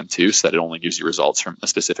same time too, so that it only gives you results from a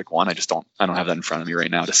specific one. I don't have that in front of me right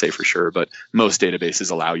now to say for sure, but most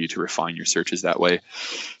databases allow you to refine your searches that way.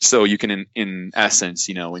 So you can, in essence,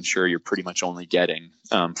 ensure you're pretty much only getting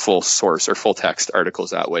full source or full text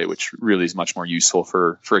articles that way, which really is much more useful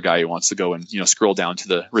for a guy who wants to go and, scroll down to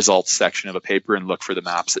the results section of a paper and look for the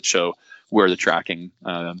maps that show where the tracking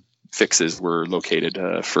fixes were located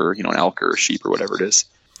for an elk or a sheep or whatever it is.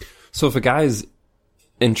 So if a guy's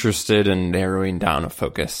interested in narrowing down a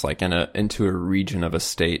focus, like into a region of a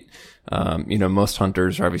state, most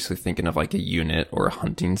hunters are obviously thinking of like a unit or a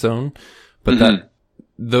hunting zone, but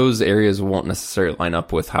those areas won't necessarily line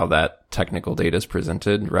up with how that technical data is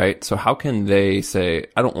presented, right? So how can they say,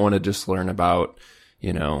 I don't want to just learn about,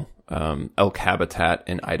 elk habitat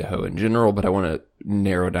in Idaho in general, but I want to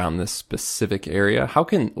narrow down this specific area?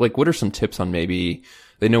 What are some tips on maybe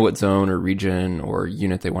they know what zone or region or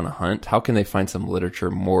unit they want to hunt? How can they find some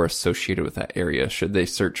literature more associated with that area? Should they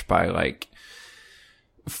search by like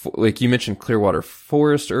you mentioned Clearwater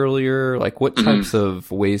Forest earlier, like what types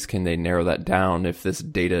of ways can they narrow that down if this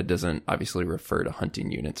data doesn't obviously refer to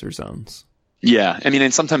hunting units or zones? Yeah, I mean,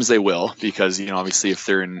 and sometimes they will, because, obviously if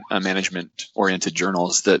they're in management-oriented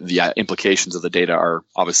journals, the implications of the data are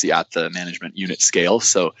obviously at the management unit scale.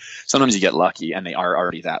 So sometimes you get lucky and they are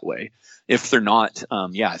already that way. If they're not,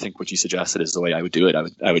 I think what you suggested is the way I would do it.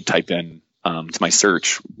 I would type in to my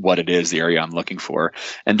search what it is, the area I'm looking for,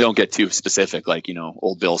 and don't get too specific, like,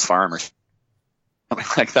 Old Bill's Farm or something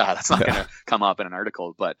like that. That's not going to come up in an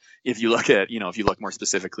article. But if you look at, if you look more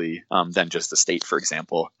specifically than just the state, for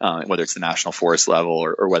example, whether it's the national forest level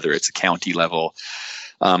or whether it's a county level,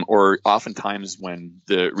 or oftentimes when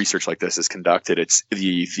the research like this is conducted, it's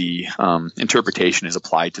the interpretation is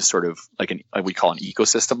applied to sort of like we call an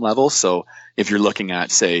ecosystem level. So if you're looking at,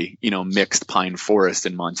 say, mixed pine forest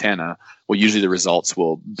in Montana, well, usually the results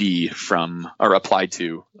will be from or applied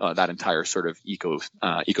to that entire sort of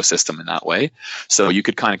ecosystem in that way. So you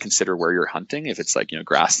could kind of consider where you're hunting, if it's like,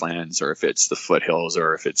 grasslands, or if it's the foothills,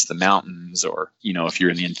 or if it's the mountains, or, if you're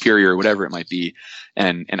in the interior, whatever it might be,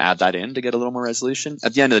 and add that in to get a little more resolution.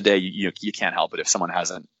 At the end of the day, you can't help it if someone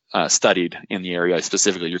hasn't studied in the area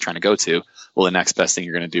specifically you're trying to go to. Well, the next best thing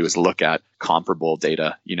you're going to do is look at comparable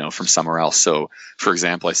data, from somewhere else. So, for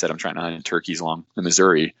example, I said I'm trying to hunt turkeys along the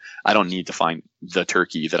Missouri. I don't need to find the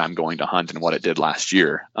turkey that I'm going to hunt and what it did last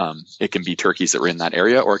year. It can be turkeys that were in that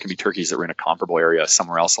area, or it can be turkeys that were in a comparable area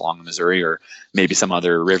somewhere else along the Missouri, or maybe some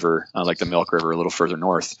other river, like the Milk River a little further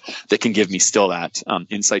north, that can give me still that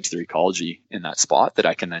insight to the ecology in that spot that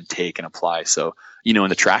I can then take and apply. So, in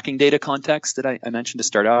the tracking data context that I mentioned to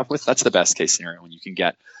start off with, that's the best case scenario, when you can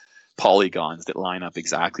get polygons that line up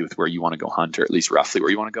exactly with where you want to go hunt, or at least roughly where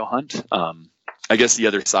you want to go hunt. I guess the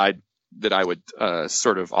other side that I would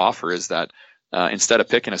sort of offer is that instead of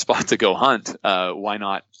picking a spot to go hunt, why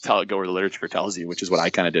not go where the literature tells you, which is what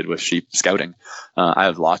I kind of did with sheep scouting. I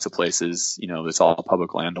have lots of places, it's all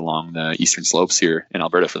public land along the eastern slopes here in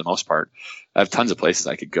Alberta for the most part. I have tons of places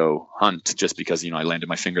I could go hunt just because, I landed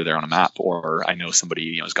my finger there on a map, or I know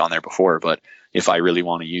somebody, has gone there before. But if I really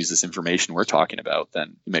want to use this information we're talking about,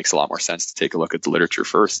 then it makes a lot more sense to take a look at the literature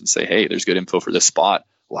first and say, hey, there's good info for this spot.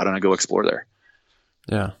 Why don't I go explore there?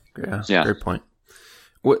 Yeah. Great point.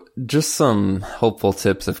 Just some helpful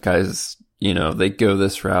tips if guys, they go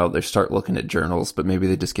this route, they start looking at journals, but maybe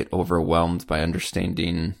they just get overwhelmed by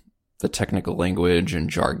understanding the technical language and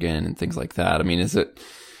jargon and things like that. I mean,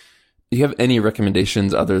 do you have any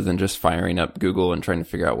recommendations other than just firing up Google and trying to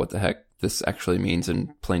figure out what the heck this actually means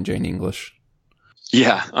in plain Jane English?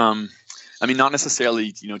 Yeah. I mean, not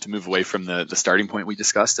necessarily, to move away from the starting point we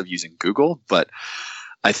discussed of using Google, but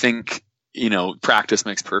I think, practice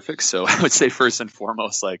makes perfect. So I would say first and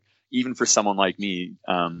foremost, like, even for someone like me,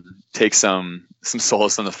 take some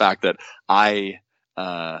solace in the fact that I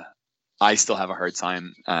still have a hard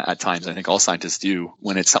time at times. I think all scientists do,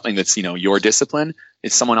 when it's something that's, your discipline,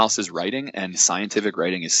 it's someone else's writing, and scientific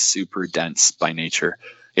writing is super dense by nature.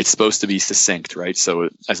 It's supposed to be succinct, right? So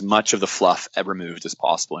as much of the fluff removed as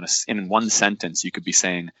possible. In one sentence, you could be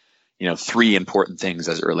saying, 3 important things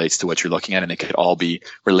as it relates to what you're looking at, and they could all be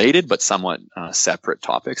related, but somewhat separate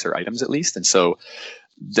topics or items at least. And so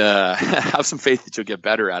have some faith that you'll get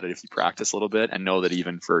better at it if you practice a little bit, and know that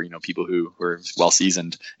even for, people who are well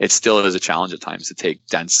seasoned, it still is a challenge at times to take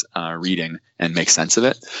dense reading and make sense of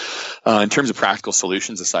it. In terms of practical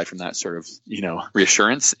solutions, aside from that sort of,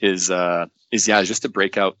 reassurance, is just to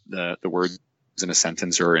break out the words in a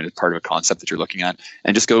sentence or in a part of a concept that you're looking at,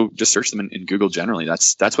 and just search them in Google generally.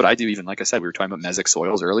 That's what I do. Even, like I said, we were talking about mesic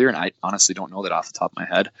soils earlier, and I honestly don't know that off the top of my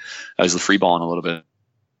head. I was freeballing a little bit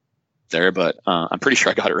there, but I'm pretty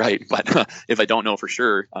sure I got it right. But if I don't know for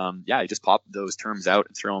sure, I just pop those terms out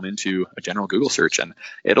and throw them into a general Google search, and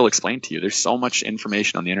it'll explain to you. There's so much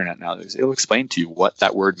information on the internet now. It'll explain to you what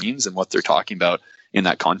that word means and what they're talking about in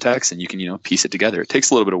that context, and you can, piece it together. It takes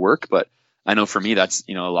a little bit of work, but I know for me, that's,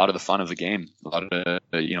 a lot of the fun of the game. A lot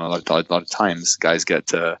of times guys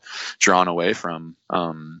get drawn away from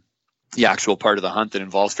the actual part of the hunt that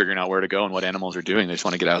involves figuring out where to go and what animals are doing. They just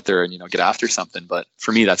want to get out there and, get after something. But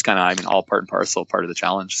for me, that's kind of, all part and parcel, part of the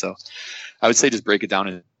challenge. So I would say just break it down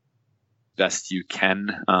as best you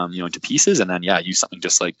can, into pieces, and then use something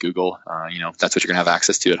just like Google. That's what you're gonna have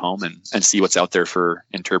access to at home, and see what's out there for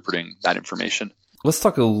interpreting that information. Let's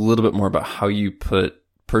talk a little bit more about how you put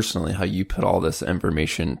all this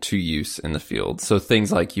information to use in the field. So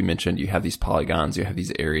things like you mentioned, you have these polygons, you have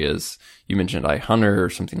these areas. You mentioned iHunter or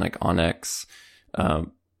something like OnX.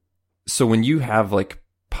 So when you have like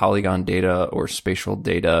polygon data or spatial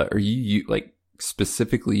data, are you like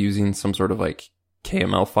specifically using some sort of like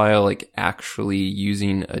KML file, like actually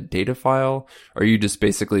using a data file? Or are you just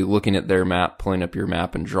basically looking at their map, pulling up your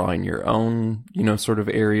map and drawing your own, sort of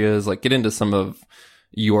areas? Like get into some of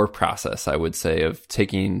your process, I would say, of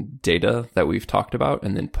taking data that we've talked about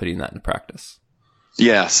and then putting that into practice.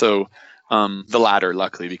 Yeah. So the latter,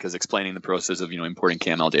 luckily, because explaining the process of, importing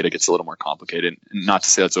KML data gets a little more complicated. Not to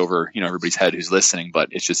say that's over, everybody's head who's listening, but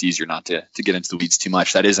it's just easier not to get into the weeds too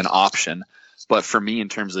much. That is an option. But for me, in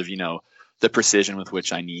terms of, the precision with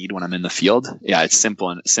which I need when I'm in the field, it's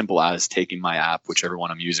simple as taking my app, whichever one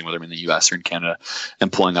I'm using, whether I'm in the US or in Canada,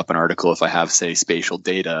 and pulling up an article if I have, say, spatial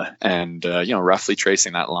data, and roughly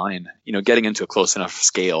tracing that line, getting into a close enough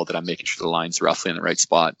scale that I'm making sure the line's roughly in the right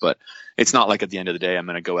spot. But it's not like at the end of the day, I'm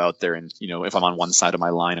going to go out there and, if I'm on one side of my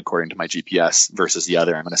line, according to my GPS versus the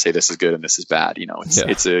other, I'm going to say this is good and this is bad.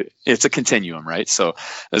 It's a continuum, right? So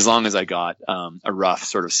as long as I got a rough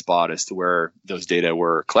sort of spot as to where those data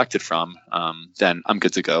were collected from, then I'm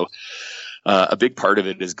good to go. A big part of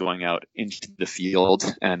it is going out into the field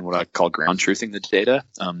and what I call ground truthing the data.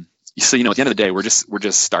 So, at the end of the day, we're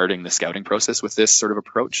just starting the scouting process with this sort of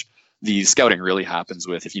approach. The scouting really happens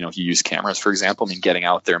with, if you use cameras, for example, getting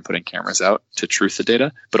out there and putting cameras out to truth the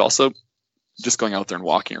data, but also just going out there and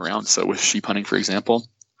walking around. So with sheep hunting, for example,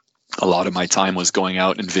 a lot of my time was going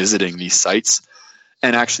out and visiting these sites.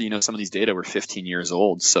 And actually, some of these data were 15 years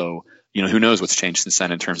old. So, who knows what's changed since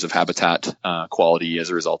then in terms of habitat quality as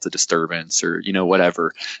a result of disturbance or,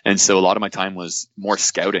 whatever. And so a lot of my time was more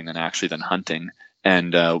scouting than hunting.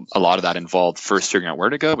 And a lot of that involved first figuring out where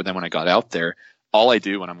to go. But then when I got out there, all I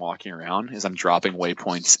do when I'm walking around is I'm dropping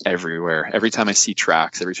waypoints everywhere. Every time I see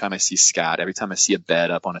tracks, every time I see scat, every time I see a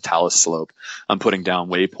bed up on a talus slope, I'm putting down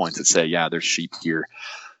waypoints that say, there's sheep here.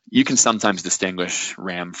 You can sometimes distinguish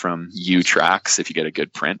ram from ewe tracks if you get a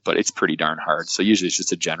good print, but it's pretty darn hard. So usually it's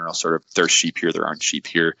just a general sort of, there's sheep here, there aren't sheep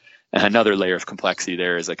here. And another layer of complexity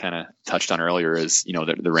there, as I kind of touched on earlier, is,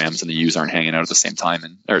 the rams and the ewes aren't hanging out at the same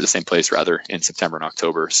time or the same place rather in September and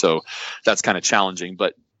October. So that's kind of challenging,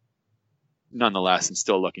 but nonetheless, I'm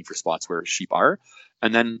still looking for spots where sheep are.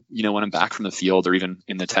 And then, when I'm back from the field or even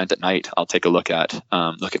in the tent at night, I'll take a look at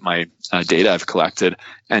my data I've collected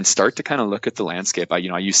and start to kind of look at the landscape. I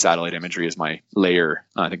use satellite imagery as my layer.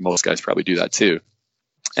 I think most guys probably do that too.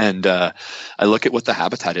 And I look at what the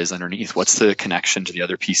habitat is underneath. What's the connection to the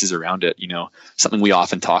other pieces around it? Something we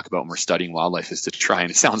often talk about when we're studying wildlife is to try, and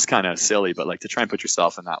it sounds kind of silly, but like to try and put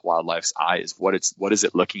yourself in that wildlife's eyes. What is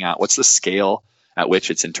it looking at? What's the scale at which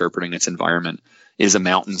it's interpreting its environment? Is a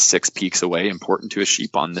mountain 6 peaks away important to a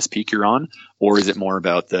sheep on this peak you're on? Or is it more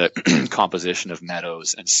about the composition of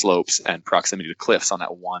meadows and slopes and proximity to cliffs on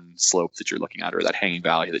that one slope that you're looking at or that hanging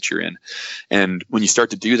valley that you're in? And when you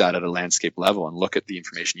start to do that at a landscape level and look at the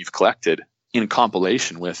information you've collected in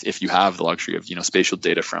compilation with, if you have the luxury of, spatial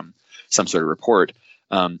data from some sort of report,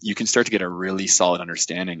 you can start to get a really solid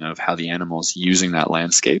understanding of how the animal's using that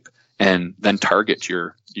landscape and then target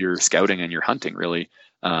your scouting and your hunting really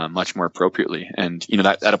much more appropriately. And,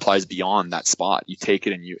 that applies beyond that spot. You take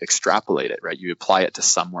it and you extrapolate it, right? You apply it to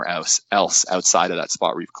somewhere else outside of that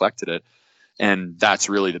spot where you've collected it. And that's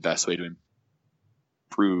really the best way to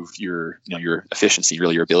improve your efficiency,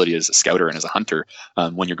 really your ability as a scouter and as a hunter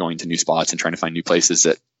when you're going to new spots and trying to find new places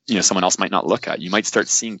that, someone else might not look at. You might start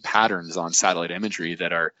seeing patterns on satellite imagery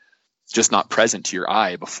that are just not present to your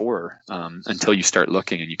eye before until you start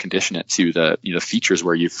looking and you condition it to the features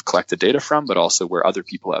where you've collected data from, but also where other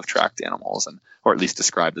people have tracked animals or at least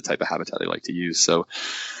describe the type of habitat they like to use. So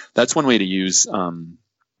that's one way to use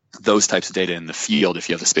those types of data in the field. If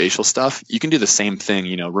you have the spatial stuff, you can do the same thing,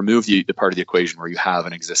 remove the part of the equation where you have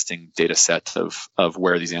an existing data set of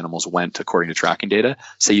where these animals went according to tracking data.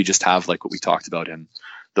 Say you just have like what we talked about in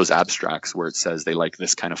those abstracts where it says they like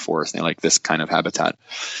this kind of forest, and they like this kind of habitat.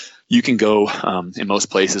 You can go in most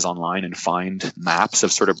places online and find maps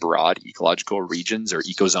of sort of broad ecological regions or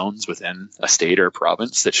ecozones within a state or a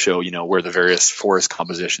province that show, where the various forest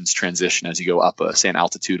compositions transition as you go up, say, an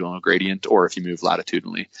altitudinal gradient, or if you move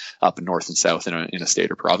latitudinally up north and south in a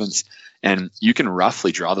state or province. And you can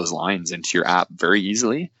roughly draw those lines into your app very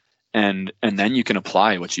easily. And then you can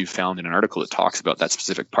apply what you found in an article that talks about that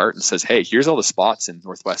specific part and says, hey, here's all the spots in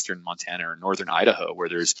northwestern Montana or northern Idaho where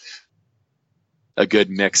there's a good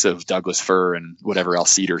mix of Douglas fir and whatever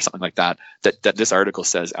else, cedar or something like that this article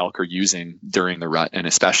says elk are using during the rut, and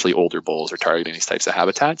especially older bulls are targeting these types of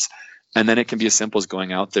habitats. And then it can be as simple as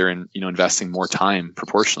going out there and, investing more time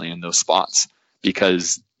proportionally in those spots,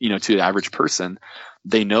 because, to the average person,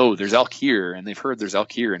 they know there's elk here and they've heard there's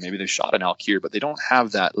elk here and maybe they've shot an elk here, but they don't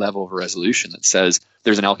have that level of resolution that says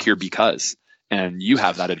there's an elk here because. And you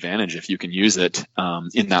have that advantage if you can use it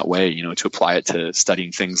in that way, to apply it to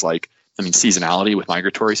studying things like, seasonality with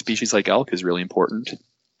migratory species like elk is really important,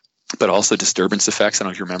 but also disturbance effects. I don't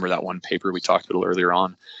know if you remember that one paper we talked about earlier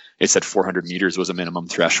on. It said 400 meters was a minimum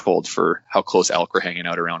threshold for how close elk were hanging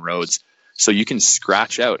out around roads. So you can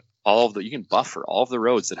scratch out you can buffer all of the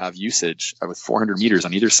roads that have usage with 400 meters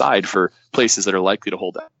on either side for places that are likely to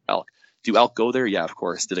hold elk. Do elk go there? Yeah, of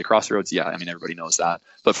course. Do they cross the roads? Yeah, everybody knows that.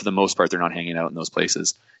 But for the most part, they're not hanging out in those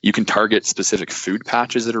places. You can target specific food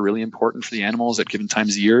patches that are really important for the animals at given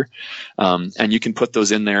times of year. And you can put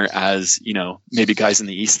those in there as, maybe guys in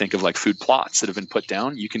the East think of like food plots that have been put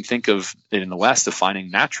down. You can think of it in the West of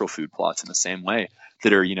finding natural food plots in the same way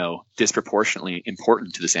that are, disproportionately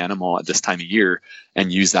important to this animal at this time of year,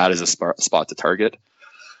 and use that as a spot to target.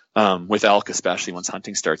 With elk, especially once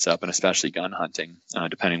hunting starts up, and especially gun hunting,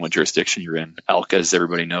 depending what jurisdiction you're in, elk, as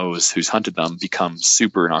everybody knows who's hunted them, become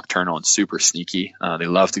super nocturnal and super sneaky. They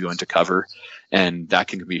love to go into cover, and that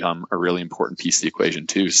can become a really important piece of the equation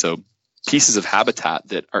too. So pieces of habitat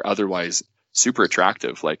that are otherwise super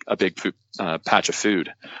attractive, like a big patch of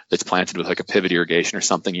food that's planted with like a pivot irrigation or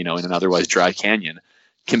something, in an otherwise dry canyon,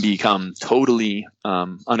 can become totally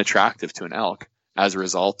unattractive to an elk as a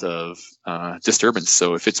result of disturbance.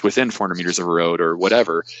 So if it's within 400 meters of a road or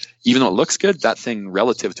whatever, even though it looks good, that thing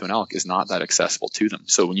relative to an elk is not that accessible to them.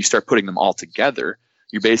 So when you start putting them all together,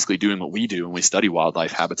 you're basically doing what we do when we study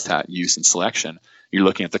wildlife habitat use and selection. You're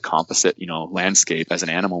looking at the composite, landscape as an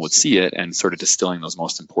animal would see it, and sort of distilling those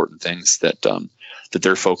most important things that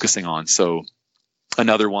they're focusing on. So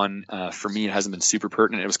another one for me, it hasn't been super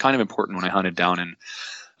pertinent. It was kind of important when I hunted down in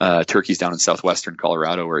turkeys down in southwestern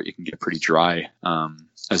Colorado, where it can get pretty dry.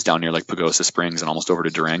 I was down near like Pagosa Springs and almost over to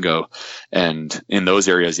Durango. And in those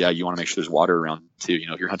areas, you want to make sure there's water around too.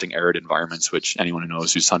 If you're hunting arid environments, which anyone who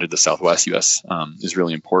knows who's hunted the Southwest US is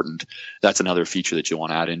really important. That's another feature that you'll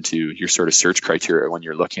want to add into your sort of search criteria when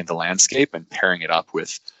you're looking at the landscape and pairing it up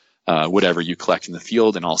with whatever you collect in the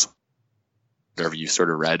field, and also whatever you sort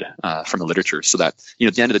of read from the literature, so that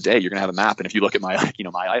at the end of the day you're going to have a map. And if you look at my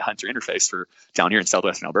my iHunter interface for down here in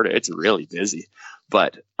southwestern Alberta, it's really busy,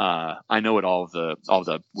 but I know what all of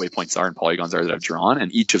the waypoints are and polygons are that I've drawn,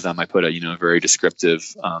 and each of them I put a very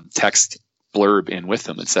descriptive text blurb in with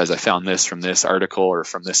them that says I found this from this article or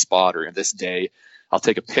from this spot or in this day. I'll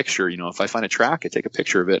take a picture, if I find a track, I take a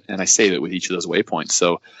picture of it and I save it with each of those waypoints.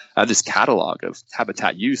 So I have this catalog of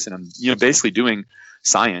habitat use, and I'm basically doing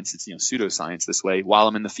science. It's pseudoscience this way while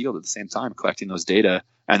I'm in the field at the same time, collecting those data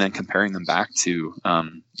and then comparing them back to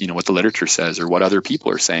what the literature says or what other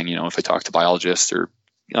people are saying. If I talk to biologists or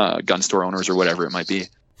gun store owners or whatever it might be.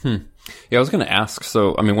 Yeah, I was going to ask.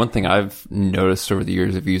 So, one thing I've noticed over the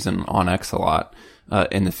years of using OnX a lot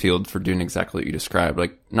in the field for doing exactly what you described,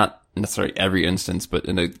 like not necessarily every instance, but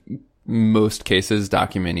in most cases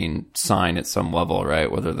documenting sign at some level,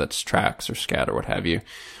 right? Whether that's tracks or scat or what have you.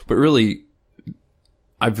 But really,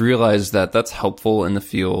 I've realized that that's helpful in the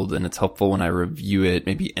field, and it's helpful when I review it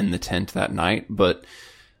maybe in the tent that night. But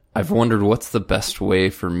I've wondered what's the best way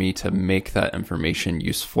for me to make that information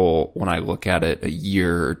useful when I look at it a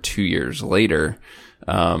year or 2 years later.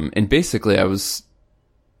 And basically I was,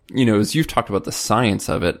 as you've talked about the science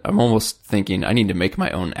of it, I'm almost thinking I need to make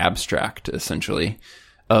my own abstract essentially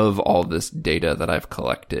of all this data that I've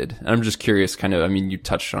collected. And I'm just curious you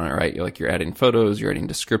touched on it, right? You're adding photos, you're adding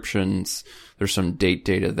descriptions, there's some date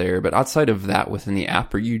data there. But outside of that within the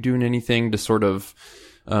app, are you doing anything to sort of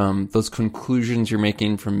those conclusions you're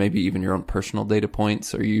making from maybe even your own personal data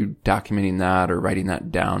points? Are you documenting that or writing that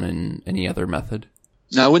down in any other method?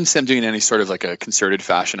 No, I wouldn't say I'm doing it in any sort of like a concerted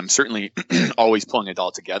fashion. I'm certainly always pulling it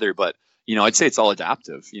all together, but I'd say it's all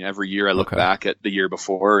adaptive. Every year I look back at the year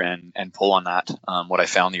before and pull on that, what I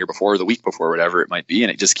found the year before, or the week before, whatever it might be.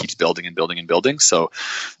 And it just keeps building and building and building. So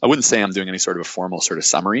I wouldn't say I'm doing any sort of a formal sort of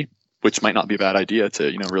summary, which might not be a bad idea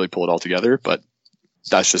to, really pull it all together, but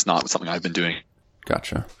that's just not something I've been doing.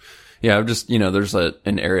 Gotcha. Yeah. I've just, there's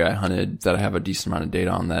an area I hunted that I have a decent amount of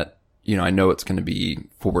data on that, I know it's going to be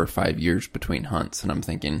 4 or 5 years between hunts. And I'm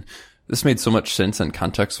thinking this made so much sense in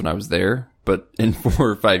context when I was there, but in 4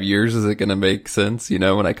 or 5 years, is it going to make sense,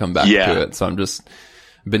 when I come back to it? So I'm just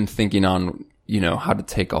been thinking on, how to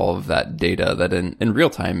take all of that data that in real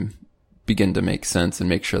time begin to make sense and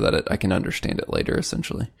make sure that I can understand it later,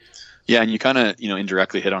 essentially. Yeah, and you kind of,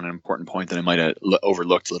 indirectly hit on an important point that I might have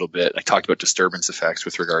overlooked a little bit. I talked about disturbance effects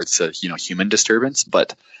with regards to, human disturbance,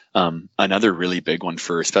 but another really big one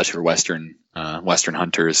especially for Western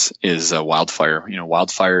hunters is wildfire.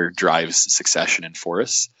 Wildfire drives succession in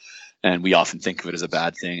forests. And we often think of it as a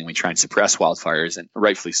bad thing, and we try and suppress wildfires, and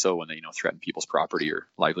rightfully so when they, threaten people's property or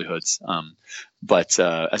livelihoods. But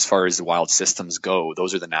as far as the wild systems go,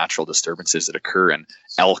 those are the natural disturbances that occur. And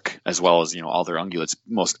elk, as well as all their ungulates,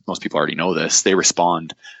 most people already know this. They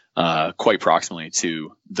respond quite proximally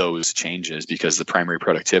to those changes because the primary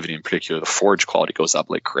productivity, in particular the forage quality, goes up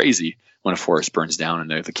like crazy when a forest burns down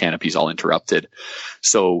and the canopy is all interrupted.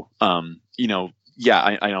 So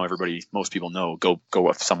yeah, I know most people know, go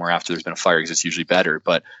somewhere after there's been a fire because it's usually better.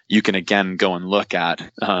 But you can, again, go and look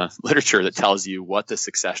at literature that tells you what the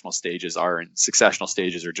successional stages are. And successional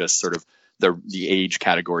stages are just sort of the age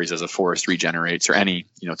categories as a forest regenerates, or any,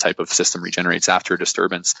 type of system regenerates after a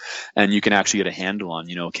disturbance. And you can actually get a handle on,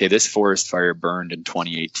 okay, this forest fire burned in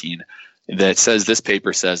 2018. This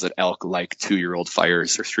paper says that elk like 2-year-old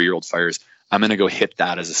fires or 3-year-old fires. I'm going to go hit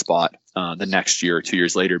that as a spot the next year or 2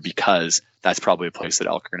 years later, because that's probably a place that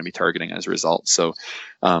elk are going to be targeting as a result. So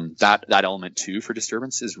that element too for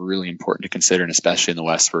disturbance is really important to consider, and especially in the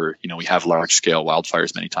West where, we have large scale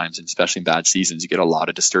wildfires many times, and especially in bad seasons, you get a lot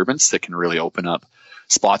of disturbance that can really open up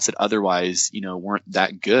spots that otherwise, weren't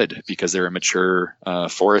that good because they're a mature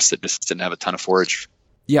forest that just didn't have a ton of forage.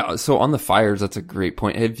 Yeah. So on the fires, that's a great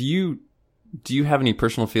point. Do you have any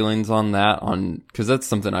personal feelings on that? Because that's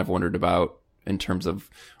something I've wondered about in terms of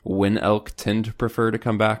when elk tend to prefer to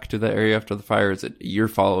come back to the area after the fire. Is it a year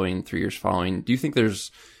following, 3 years following? Do you think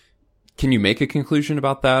can you make a conclusion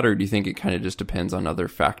about that? Or do you think it kind of just depends on other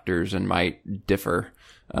factors and might differ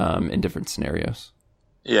in different scenarios?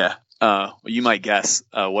 Yeah. Well, you might guess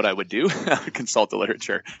what I would do. I would consult the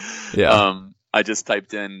literature. Yeah. I just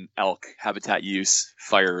typed in elk habitat use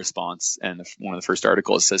fire response, and one of the first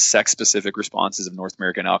articles says sex-specific responses of North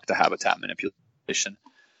American elk to habitat manipulation.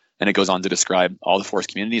 And it goes on to describe all the forest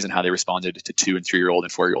communities and how they responded to 2- and 3-year-old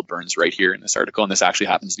and 4-year-old burns right here in this article. And this actually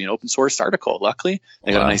happens to be an open source article. Luckily,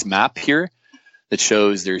 they got a nice map here that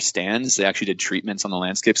shows their stands. They actually did treatments on the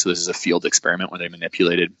landscape. So this is a field experiment where they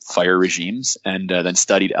manipulated fire regimes and then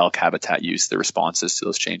studied elk habitat use, the responses to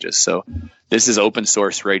those changes. So this is open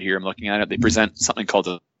source right here. I'm looking at it. They present something called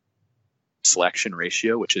the selection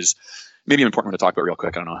ratio, which is maybe an important one to talk about real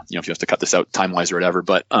quick. I don't know, if you have to cut this out time-wise or whatever,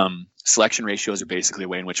 but selection ratios are basically a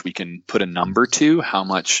way in which we can put a number to how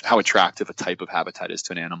attractive a type of habitat is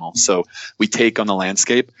to an animal. So we take on the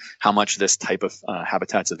landscape how much this type of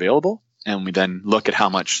habitat's available, and we then look at how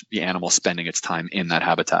much the animal is spending its time in that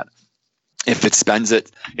habitat. If it spends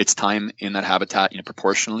its time in that habitat,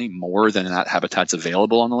 proportionally more than that habitat's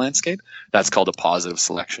available on the landscape, that's called a positive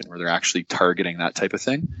selection, where they're actually targeting that type of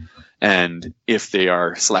thing. And if they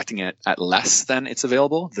are selecting it at less than it's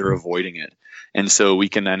available, they're avoiding it. And so we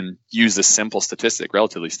can then use this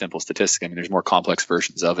relatively simple statistic. I mean, there's more complex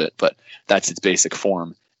versions of it, but that's its basic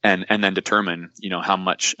form. And then determine, how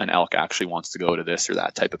much an elk actually wants to go to this or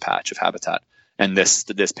that type of patch of habitat. And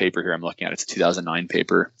this paper here I'm looking at, it's a 2009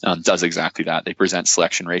 paper, does exactly that. They present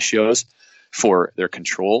selection ratios for their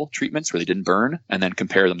control treatments where they didn't burn, and then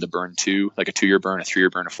compare them to burn 2, like a 2-year burn, a 3-year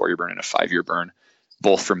burn, a 4-year burn, and a 5-year burn,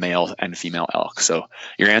 both for male and female elk. So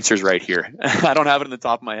your answer is right here. I don't have it in the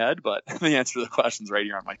top of my head, but the answer to the question is right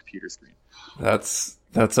here on my computer screen. That's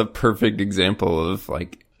a perfect example of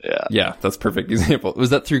Yeah, that's a perfect example. Was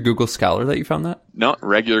that through Google Scholar that you found that? No,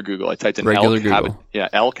 regular Google. I typed in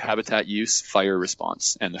elk habitat use fire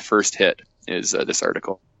response, and the first hit is this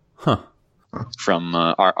article. From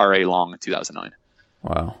R.A. Long, 2009.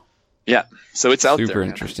 Wow. Yeah, so it's out there. Super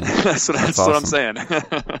interesting. That's awesome. What I'm saying.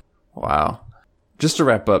 Wow. Just to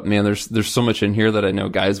wrap up, man, there's so much in here that I know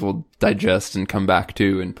guys will digest and come back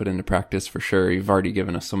to and put into practice for sure. You've already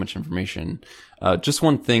given us so much information. Just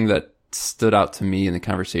one thing that stood out to me in the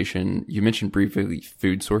conversation, you mentioned briefly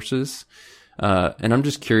food sources. And I'm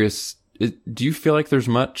just curious, do you feel like there's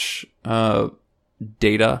much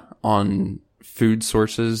data on food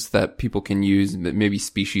sources that people can use, maybe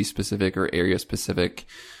species specific or area specific,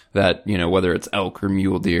 that, whether it's elk or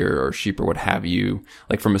mule deer or sheep or what have you,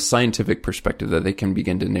 like from a scientific perspective, that they can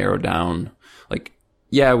begin to narrow down? Like,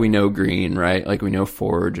 yeah, we know green, right? Like we know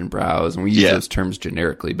forage and browse, and we use those terms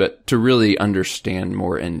generically, but to really understand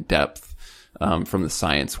more in depth from the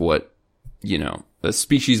science what, a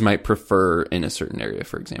species might prefer in a certain area,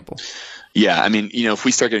 for example. Yeah, I mean, if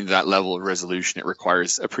we start getting to that level of resolution, it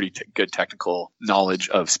requires a pretty good technical knowledge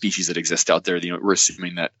of species that exist out there. We're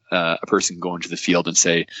assuming that a person can go into the field and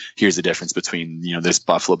say, here's the difference between, this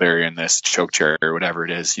buffalo berry and this choke cherry or whatever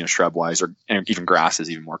it is, shrub wise, or even grass is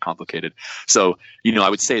even more complicated. So, I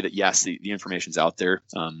would say that yes, the information's out there.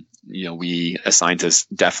 We as scientists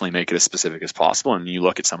definitely make it as specific as possible. And you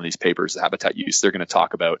look at some of these papers, the habitat use, they're going to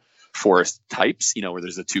talk about forest types, where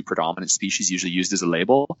there's the two predominant species usually used as a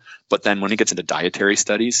label. But then when it gets into dietary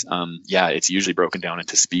studies, it's usually broken down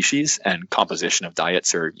into species, and composition of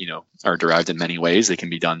diets are derived in many ways. They can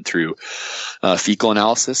be done through fecal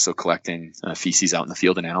analysis, so collecting feces out in the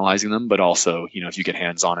field and analyzing them. But also, if you get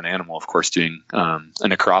hands on an animal, of course, doing a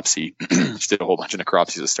necropsy. Just did a whole bunch of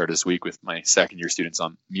necropsies that started this week with my second year students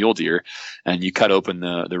on mule deer, and you cut open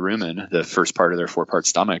the rumen, the first part of their 4-part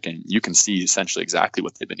stomach, and you can see essentially exactly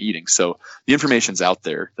what they've been eating. So the information's out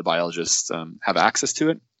there. The biologists have access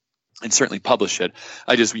to it and certainly publish it.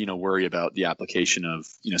 I just, worry about the application of,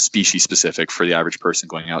 species specific for the average person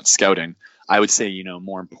going out scouting. I would say,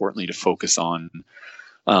 more importantly, to focus on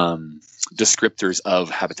descriptors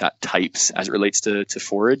of habitat types as it relates to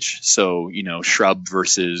forage. So, shrub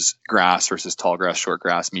versus grass versus tall grass, short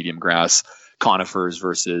grass, medium grass, conifers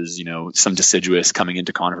versus, some deciduous coming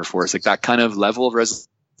into conifer forest, like that kind of level of resolution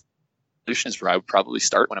is where I would probably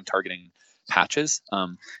start when I'm targeting patches.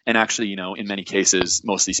 And actually, in many cases,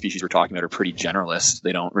 most of these species we're talking about are pretty generalist.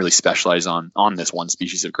 They don't really specialize on this one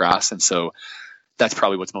species of grass. And so that's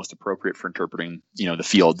probably what's most appropriate for interpreting, the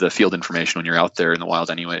field information when you're out there in the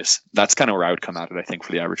wild anyways. That's kind of where I would come at it, I think,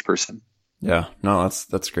 for the average person. Yeah, no,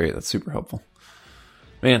 that's great. That's super helpful.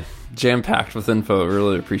 Man, jam-packed with info.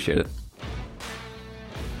 Really appreciate it.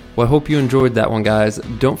 Well, I hope you enjoyed that one, guys.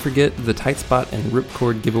 Don't forget the Tight Spot and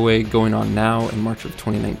Ripcord giveaway going on now in March of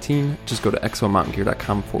 2019. Just go to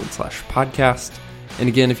exomountaingear.com/podcast. And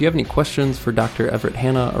again, if you have any questions for Dr. Everett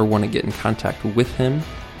Hanna or want to get in contact with him,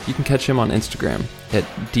 you can catch him on Instagram at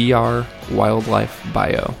Dr. Wildlife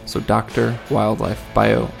Bio. So Dr. Wildlife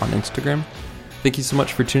Bio on Instagram. Thank you so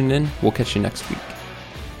much for tuning in. We'll catch you next week.